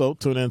 Also,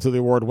 tune in to the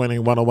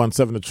award-winning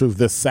 101.7 The Truth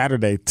this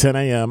Saturday, 10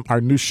 a.m.,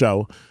 our new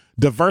show,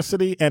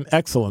 Diversity and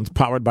Excellence,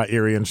 powered by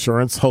Erie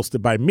Insurance,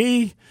 hosted by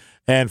me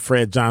and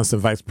Fred Johnson,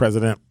 Vice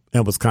President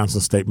and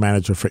Wisconsin State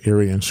Manager for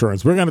Erie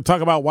Insurance. We're going to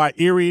talk about why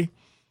Erie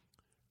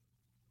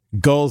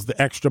goes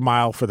the extra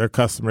mile for their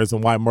customers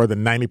and why more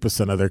than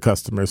 90% of their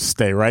customers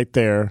stay right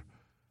there,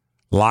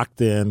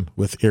 locked in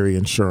with Erie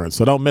Insurance.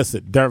 So don't miss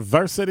it.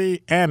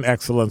 Diversity and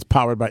Excellence,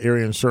 powered by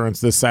Erie Insurance,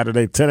 this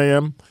Saturday, 10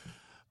 a.m.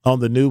 on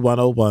the new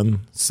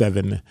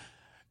 101.7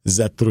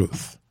 The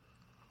Truth.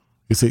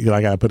 You see, I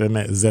got to put in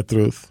that, The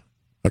Truth?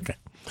 Okay.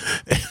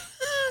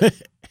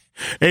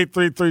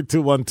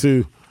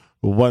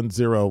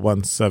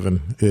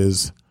 833-212-1017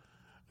 is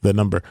the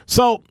number.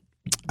 So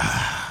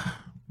I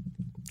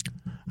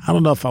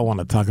don't know if I want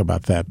to talk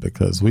about that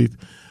because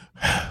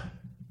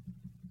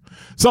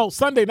so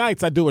Sunday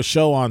nights I do a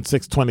show on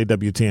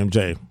 620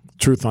 WTMJ,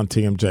 Truth on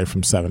TMJ,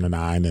 from 7 to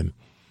 9.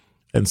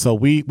 And so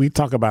we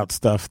talk about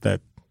stuff that,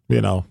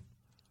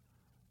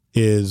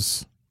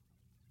 is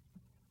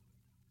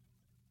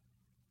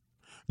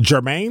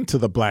germane to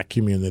the black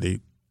community,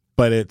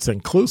 but it's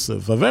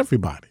inclusive of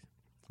everybody,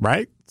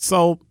 right?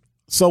 So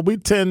we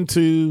tend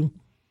to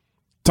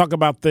talk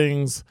about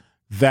things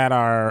that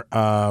are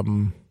a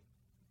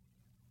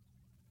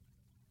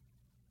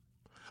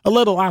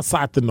little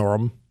outside the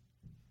norm,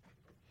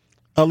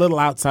 a little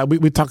outside.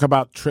 We talk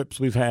about trips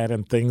we've had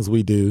and things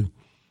we do.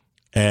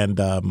 And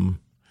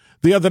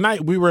the other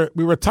night we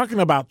were talking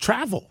about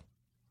travel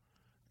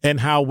and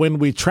how when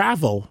we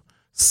travel,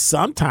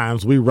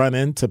 sometimes we run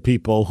into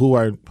people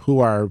who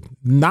are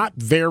not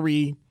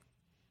very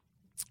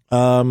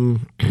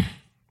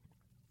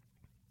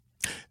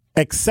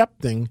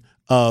accepting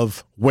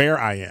of where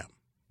I am.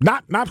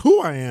 Not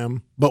who I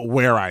am, but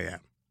where I am.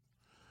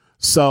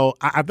 So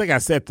I think I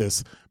said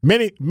this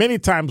many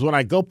times when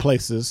I go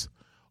places,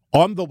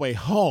 on the way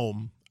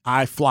home,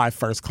 I fly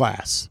first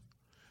class.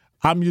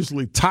 I'm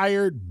usually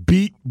tired,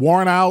 beat,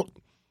 worn out,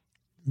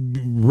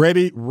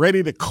 ready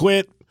to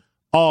quit,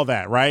 all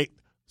that, right?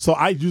 So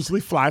I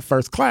usually fly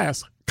first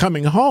class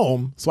coming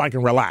home so I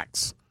can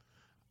relax.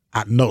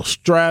 No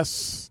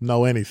stress,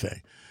 no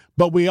anything.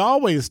 But we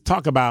always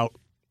talk about,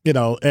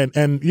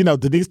 and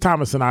Denise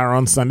Thomas and I are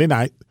on Sunday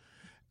night,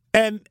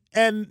 and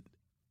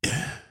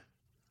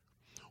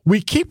we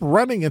keep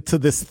running into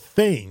this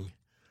thing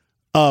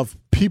of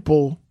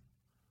people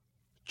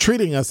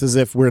treating us as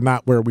if we're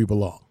not where we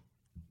belong.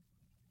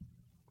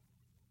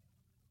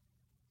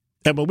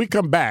 And when we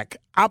come back,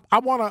 I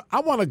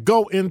want to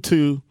go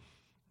into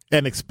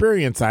an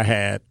experience I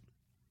had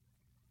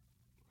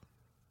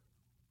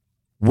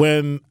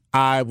when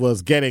I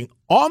was getting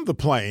on the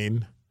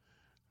plane,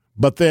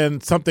 but then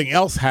something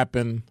else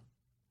happened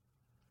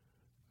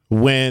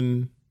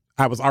when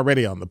I was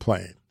already on the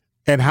plane,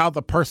 and how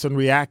the person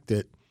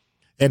reacted,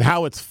 and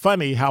how it's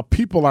funny how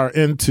people are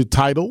into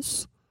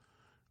titles,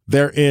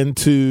 they're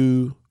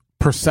into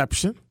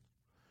perception,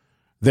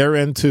 they're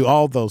into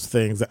all those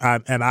things,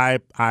 and I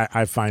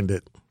find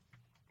it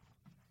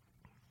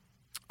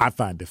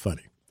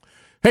funny.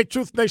 Hey,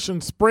 Truth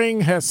Nation,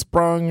 spring has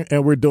sprung,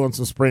 and we're doing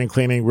some spring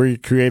cleaning. We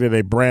created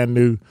a brand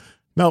new.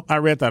 Nope, I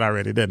read that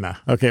already, didn't I?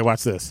 Okay,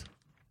 watch this.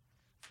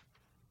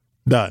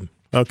 Done.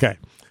 Okay.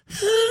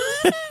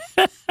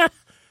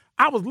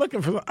 I was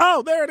looking for.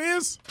 Oh, there it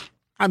is.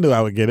 I knew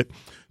I would get it.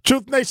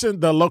 Truth Nation,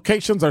 the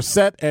locations are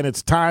set, and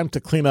it's time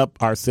to clean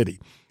up our city.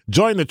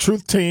 Join the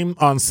Truth team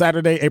on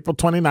Saturday, April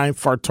 29th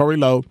for our Tory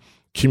Lowe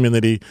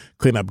Community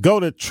Cleanup. Go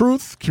to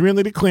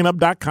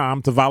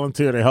truthcommunitycleanup.com to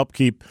volunteer to help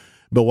keep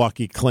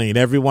Milwaukee clean.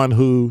 Everyone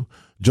who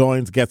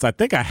joins gets, I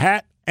think, a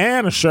hat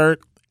and a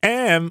shirt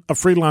and a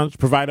free lunch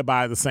provided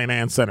by the St.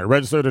 Anne Center.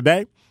 Register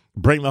today.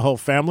 Bring the whole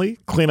family.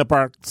 Clean up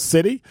our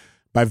city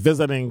by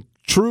visiting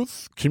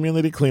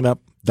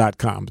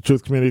truthcommunitycleanup.com. The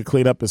Truth Community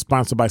Cleanup is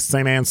sponsored by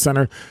St. Anne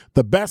Center.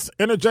 The best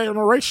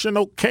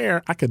intergenerational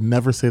care. I could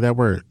never say that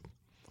word.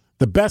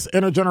 The best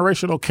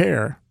intergenerational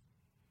care,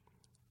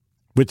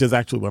 which is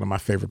actually one of my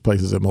favorite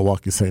places in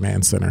Milwaukee, St.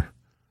 Anne Center.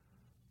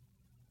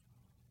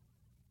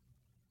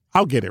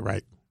 I'll get it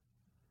right.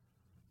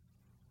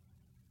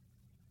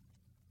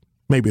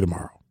 Maybe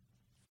tomorrow.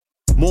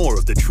 More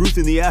of The Truth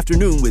in the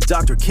Afternoon with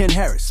Dr. Ken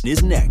Harris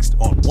is next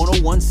on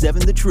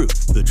 1017 The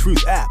Truth, The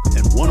Truth app,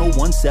 and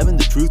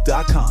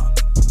 1017thetruth.com.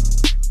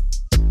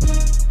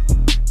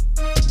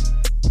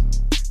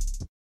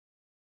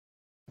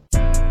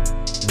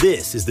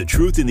 This is The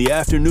Truth in the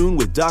Afternoon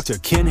with Dr.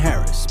 Ken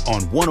Harris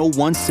on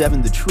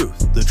 1017 The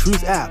Truth, The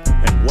Truth app,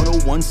 and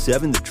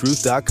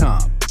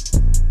 1017thetruth.com.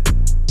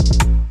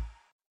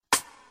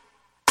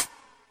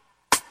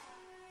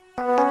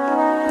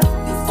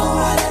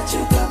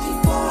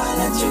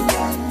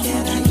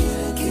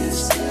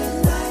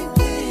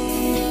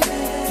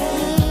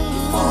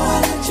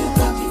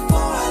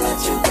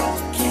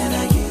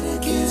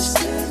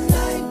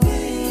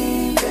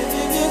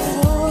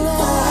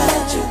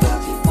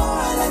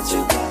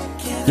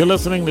 You're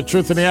listening to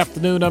Truth in the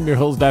Afternoon. I'm your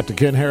host, Dr.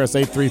 Ken Harris.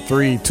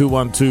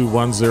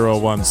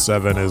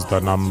 833-212-1017 is the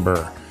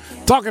number.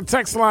 Talking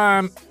text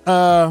line.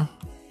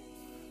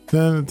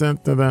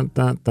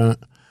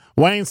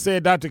 Wayne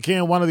said, Dr.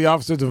 Ken, one of the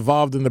officers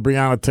involved in the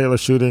Breonna Taylor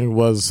shooting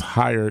was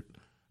hired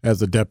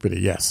as a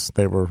deputy. Yes,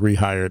 they were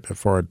rehired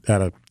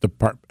at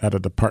a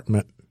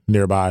department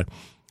nearby.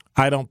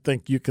 I don't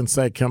think you can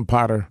say Kim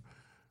Potter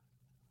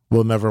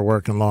will never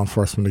work in law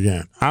enforcement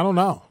again. I don't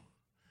know.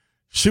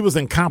 She was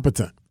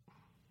incompetent.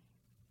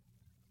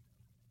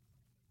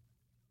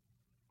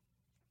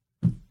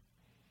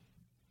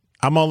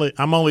 I'm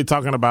only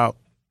talking about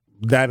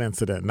that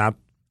incident, not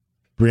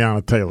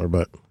Breonna Taylor,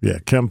 but yeah,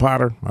 Kim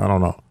Potter, I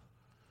don't know.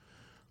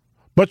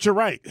 But you're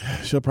right.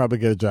 She'll probably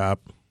get a job.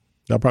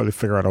 They'll probably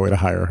figure out a way to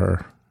hire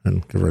her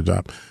and give her a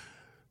job.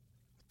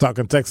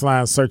 Talking text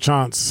line, Sir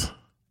Chance.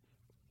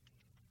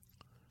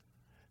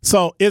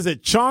 So is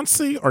it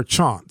Chauncey or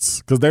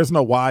Chance? Because there's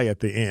no Y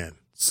at the end.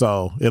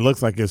 So it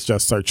looks like it's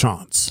just Sir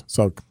Chance.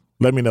 So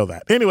let me know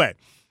that. Anyway,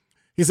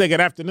 he said, good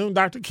afternoon,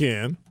 Dr.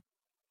 Ken.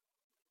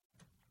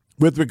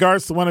 With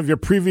regards to one of your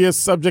previous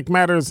subject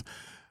matters,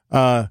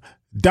 Don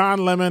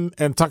Lemon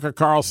and Tucker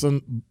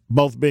Carlson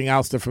both being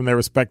ousted from their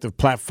respective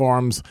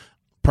platforms,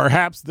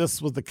 Perhaps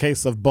this was the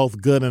case of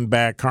both good and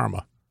bad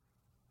karma.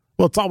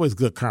 Well, it's always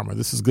good karma.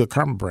 This is good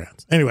karma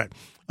brands. Anyway,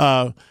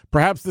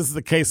 perhaps this is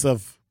the case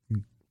of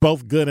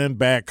both good and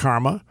bad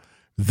karma.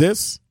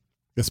 This,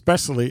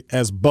 especially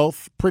as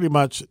both pretty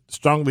much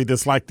strongly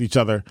disliked each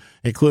other,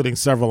 including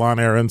several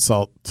on-air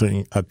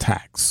insulting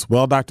attacks.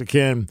 Well, Dr.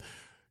 Ken,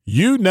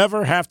 you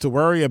never have to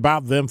worry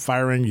about them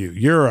firing you.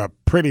 You're a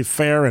pretty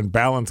fair and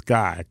balanced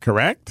guy,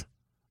 correct?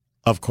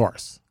 Of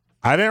course.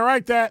 I didn't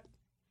write that.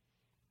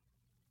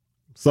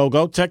 So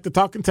go check the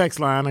talk and text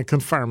line and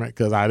confirm it,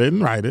 because I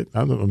didn't write it.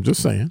 I'm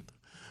just saying.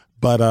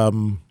 But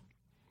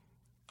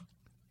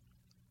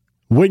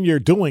when you're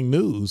doing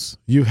news,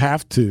 you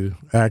have to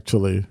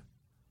actually,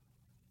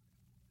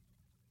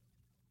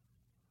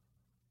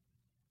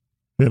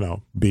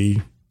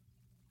 be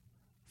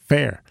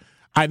fair.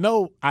 I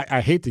know I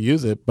hate to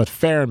use it, but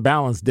fair and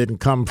balanced didn't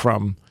come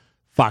from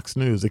Fox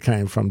News. It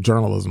came from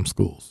journalism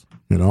schools,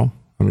 I'm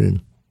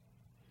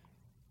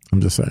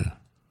just saying.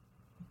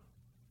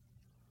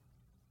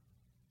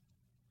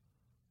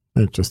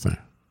 Interesting.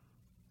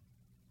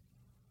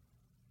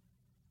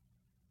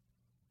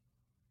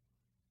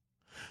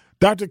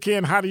 Dr.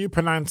 Ken, how do you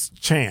pronounce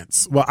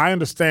Chance? Well, I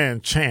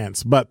understand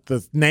Chance, but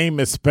the name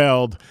is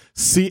spelled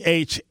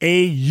Chaunce.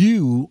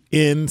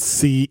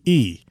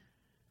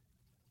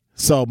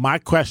 So my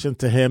question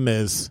to him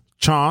is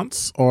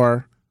Chance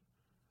or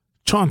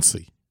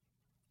Chauncey,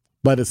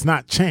 but it's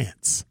not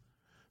Chance.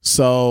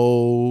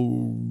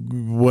 So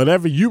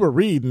whatever you were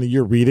reading,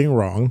 you're reading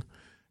wrong.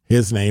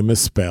 His name is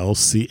spelled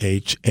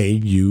Chaunce.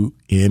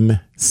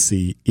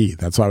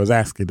 That's why I was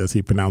asking, does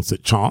he pronounce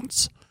it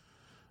Chance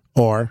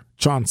or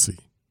Chauncey?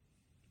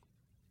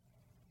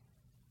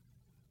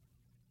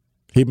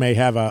 He may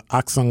have an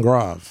accent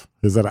grave.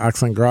 Is it an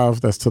accent grave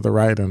that's to the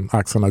right and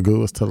accent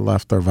aigu is to the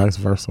left, or vice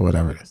versa,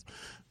 whatever it is?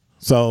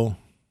 So,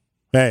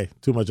 hey,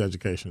 too much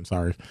education,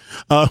 sorry.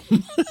 And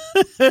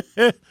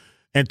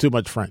too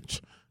much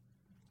French.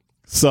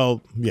 So,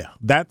 yeah,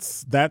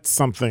 that's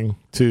something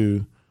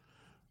to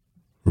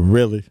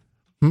really.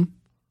 Oh,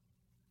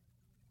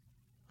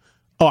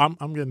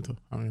 I'm getting to.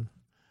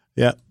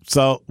 Yeah.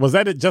 So was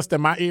that it just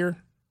in my ear?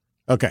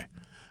 Okay.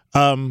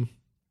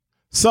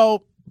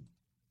 So,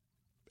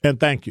 and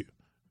thank you.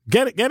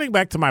 Getting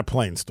back to my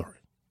plane story.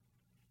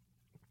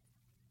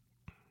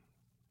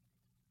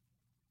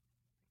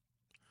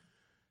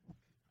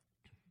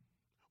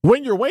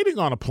 When you're waiting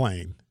on a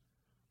plane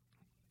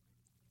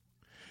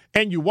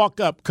and you walk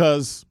up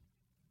because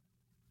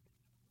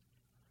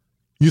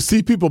you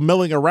see people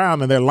milling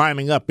around and they're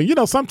lining up.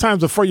 And,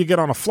 sometimes before you get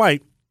on a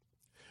flight,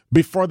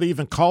 before they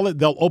even call it,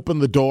 they'll open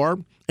the door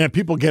and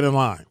people get in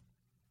line.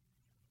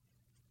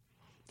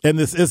 And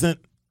this isn't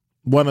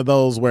one of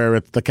those where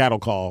it's the cattle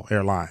call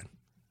airline.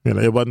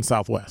 It wasn't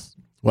Southwest,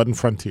 wasn't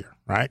Frontier,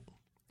 right?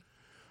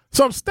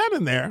 So I'm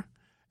standing there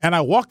and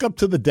I walk up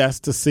to the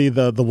desk to see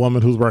the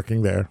woman who's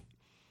working there.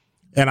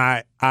 And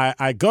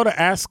I go to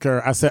ask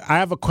her, I said, I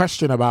have a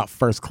question about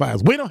first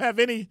class. We don't have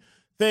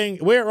anything.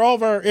 We're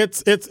over.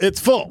 It's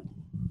full.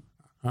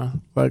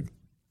 Like,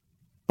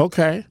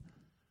 okay.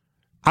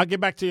 I'll get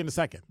back to you in a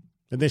second.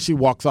 And then she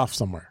walks off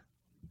somewhere.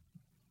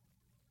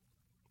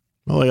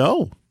 I'm like,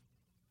 oh.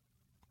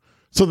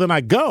 So then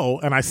I go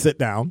and I sit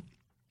down.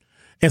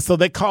 And so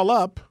they call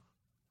up,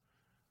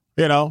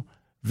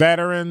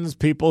 veterans,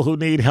 people who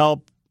need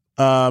help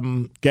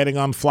getting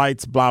on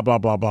flights, blah, blah,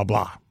 blah, blah,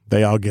 blah.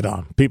 They all get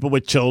on. People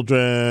with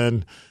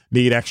children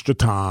need extra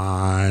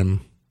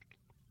time.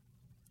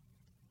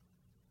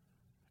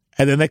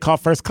 And then they call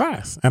first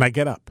class, and I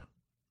get up.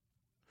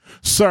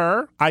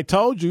 Sir, I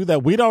told you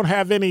that we don't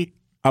have any.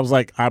 I was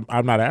like,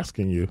 I'm not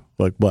asking you.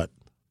 Like, what?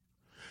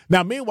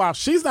 Now, meanwhile,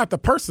 she's not the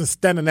person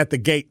standing at the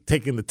gate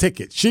taking the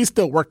ticket. She's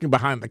still working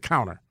behind the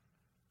counter.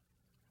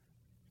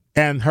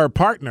 And her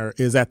partner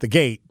is at the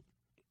gate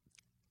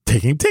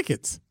taking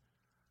tickets.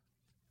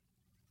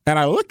 And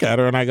I look at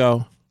her and I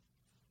go,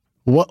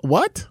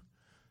 what?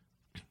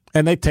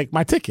 And they take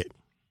my ticket.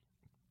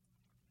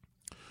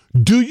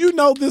 Do you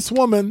know this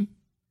woman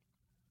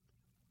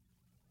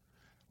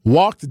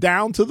walked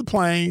down to the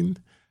plane,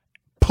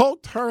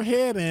 poked her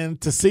head in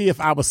to see if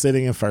I was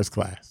sitting in first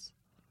class?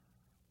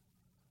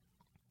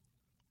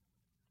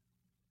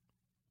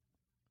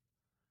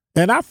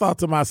 And I thought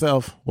to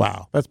myself,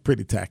 wow, that's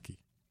pretty tacky.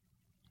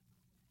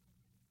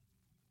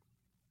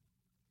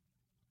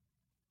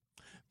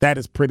 That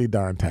is pretty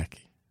darn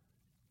tacky.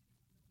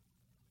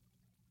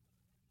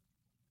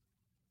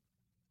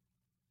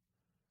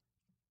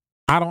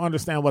 I don't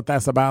understand what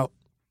that's about.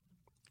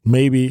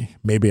 Maybe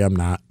I'm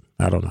not.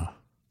 I don't know.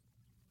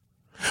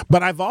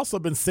 But I've also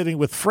been sitting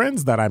with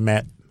friends that I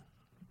met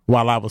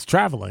while I was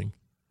traveling,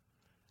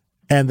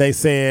 and they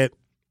said,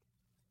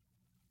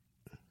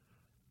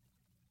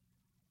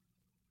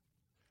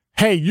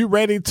 hey, you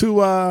ready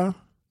to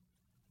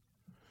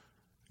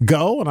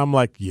go? And I'm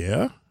like,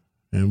 yeah.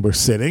 And we're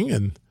sitting,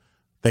 and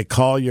they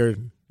call your,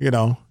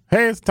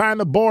 hey, it's time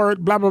to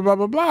board, blah, blah, blah,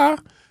 blah, blah.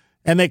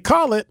 And they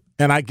call it,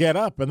 and I get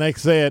up, and they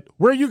said,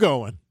 where are you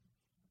going?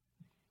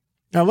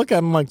 And I look at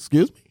them like,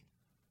 excuse me?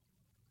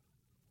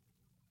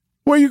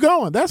 Where you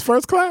going? That's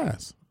first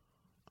class.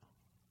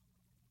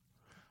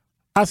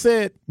 I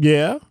said,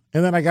 yeah.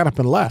 And then I got up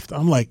and left.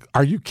 I'm like,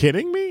 are you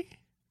kidding me?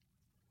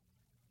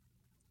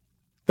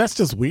 That's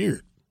just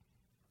weird.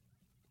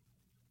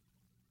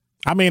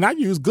 I mean, I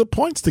used good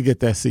points to get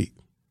that seat.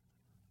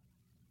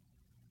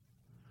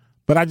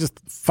 But I just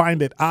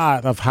find it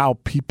odd of how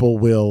people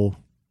will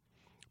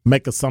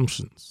make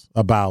assumptions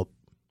about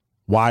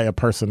why a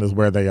person is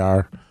where they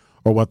are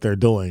or what they're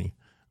doing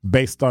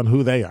based on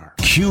who they are.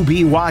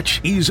 QB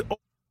Watch is...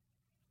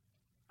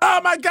 Oh,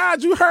 my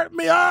God, you hurt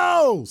me.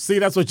 Oh, see,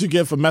 that's what you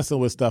get for messing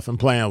with stuff and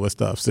playing with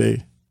stuff,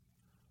 see?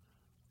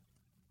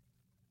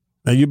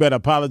 Now, you better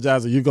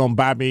apologize or you're going to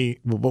buy me.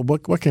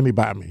 What can he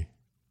buy me?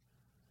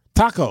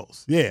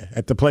 Tacos, yeah,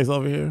 at the place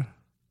over here.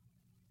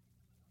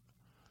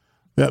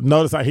 Yep,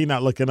 notice how he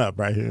not looking up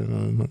right here.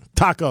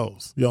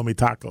 Tacos. You owe me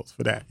tacos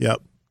for that. Yep.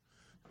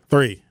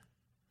 3.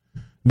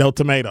 No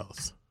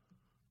tomatoes.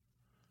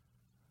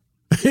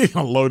 He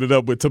gonna load it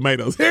up with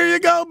tomatoes. Here you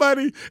go,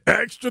 buddy.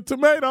 Extra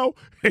tomato.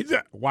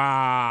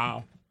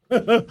 Wow.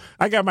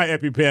 I got my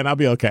EpiPen. I'll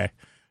be okay.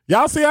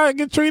 Y'all see how I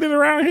get treated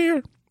around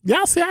here?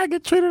 Y'all see how I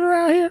get treated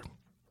around here?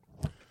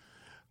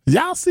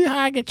 Y'all see how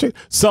I get treated?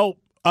 So,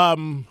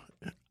 I'm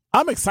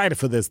excited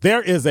for this.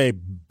 There is a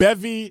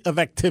bevy of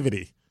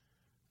activity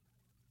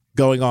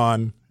going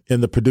on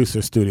in the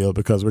producer studio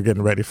because we're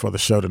getting ready for the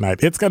show tonight.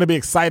 It's going to be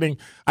exciting.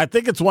 I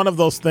think it's one of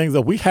those things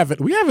that we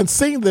haven't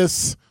seen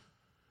this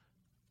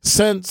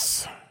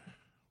since,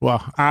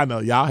 well, I know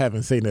y'all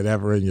haven't seen it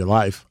ever in your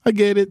life. I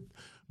get it.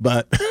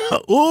 But,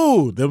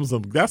 ooh,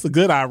 that's a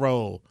good eye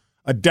roll.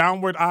 A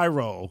downward eye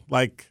roll.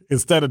 Like,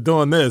 instead of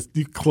doing this,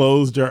 you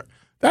closed your,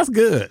 that's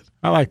good.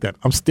 I like that.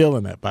 I'm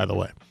stealing that, by the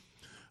way.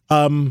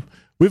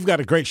 We've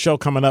got a great show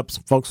coming up.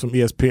 Some folks from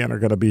ESPN are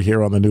going to be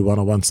here on the new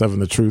 101.7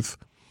 The Truth.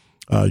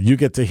 You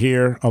get to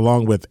hear,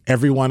 along with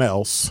everyone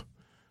else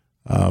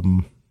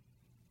in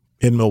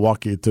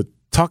Milwaukee, to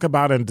talk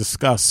about and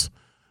discuss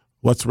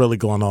what's really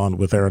going on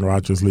with Aaron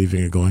Rodgers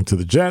leaving and going to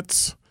the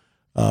Jets,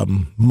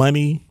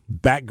 money,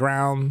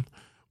 background,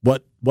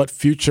 what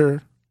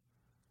future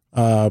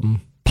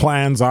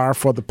plans are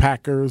for the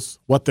Packers,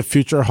 what the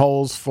future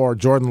holds for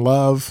Jordan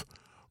Love.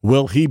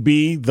 Will he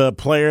be the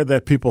player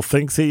that people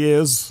thinks he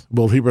is?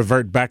 Will he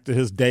revert back to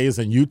his days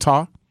in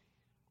Utah?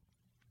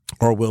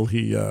 Or will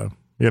he, or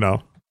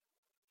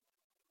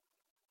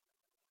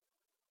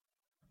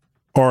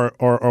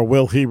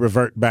will he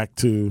revert back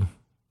to,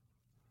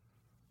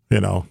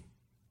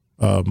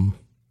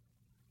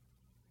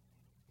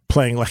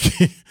 playing like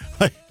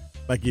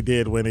he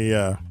did when he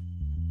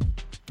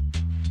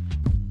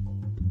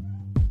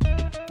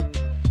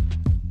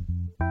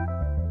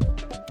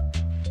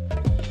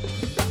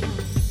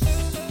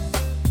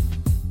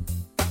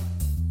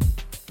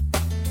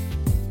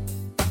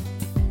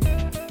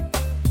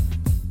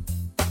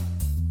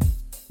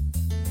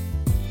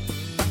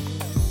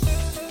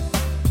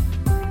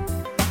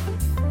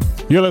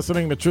You're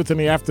listening to Truth in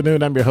the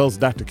Afternoon. I'm your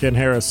host, Dr. Ken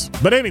Harris.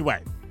 But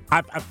anyway,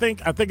 I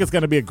think it's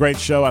going to be a great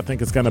show. I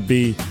think it's going to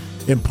be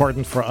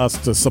important for us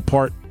to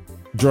support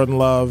Jordan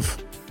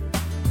Love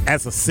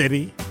as a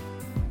city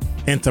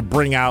and to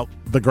bring out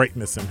the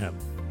greatness in him,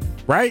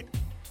 right?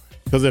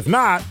 Because if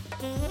not,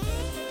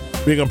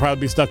 we're going to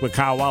probably be stuck with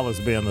Kyle Wallace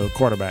being the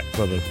quarterback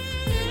for the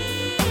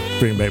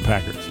Green Bay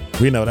Packers.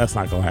 We know that's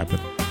not going to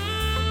happen.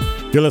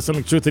 You're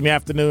listening to Truth in the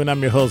Afternoon.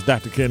 I'm your host,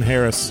 Dr. Ken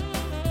Harris.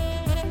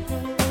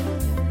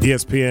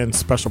 ESPN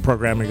special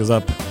programming is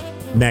up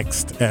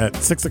next at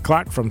 6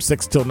 o'clock from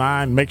 6 till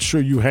 9. Make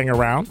sure you hang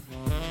around.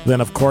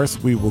 Then, of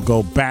course, we will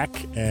go back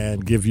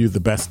and give you the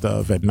best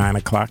of at 9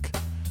 o'clock.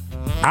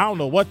 I don't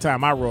know what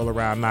time I roll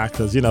around now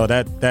because,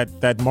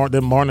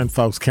 them morning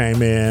folks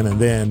came in and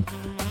then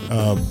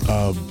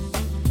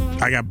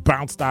I got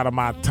bounced out of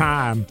my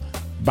time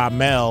by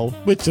Mel,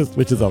 which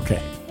is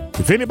okay.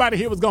 If anybody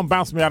here was going to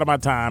bounce me out of my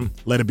time,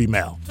 let it be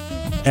Mel.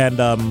 And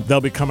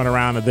they'll be coming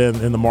around, and then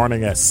in the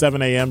morning at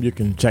 7 a.m., you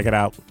can check it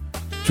out,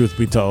 Truth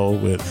Be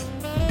Told, with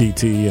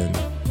DT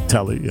and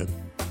Telly, and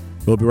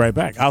we'll be right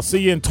back. I'll see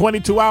you in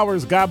 22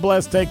 hours. God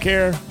bless. Take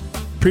care.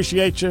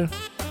 Appreciate you.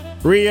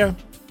 Rhea,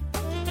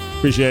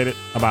 appreciate it.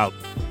 I'm out.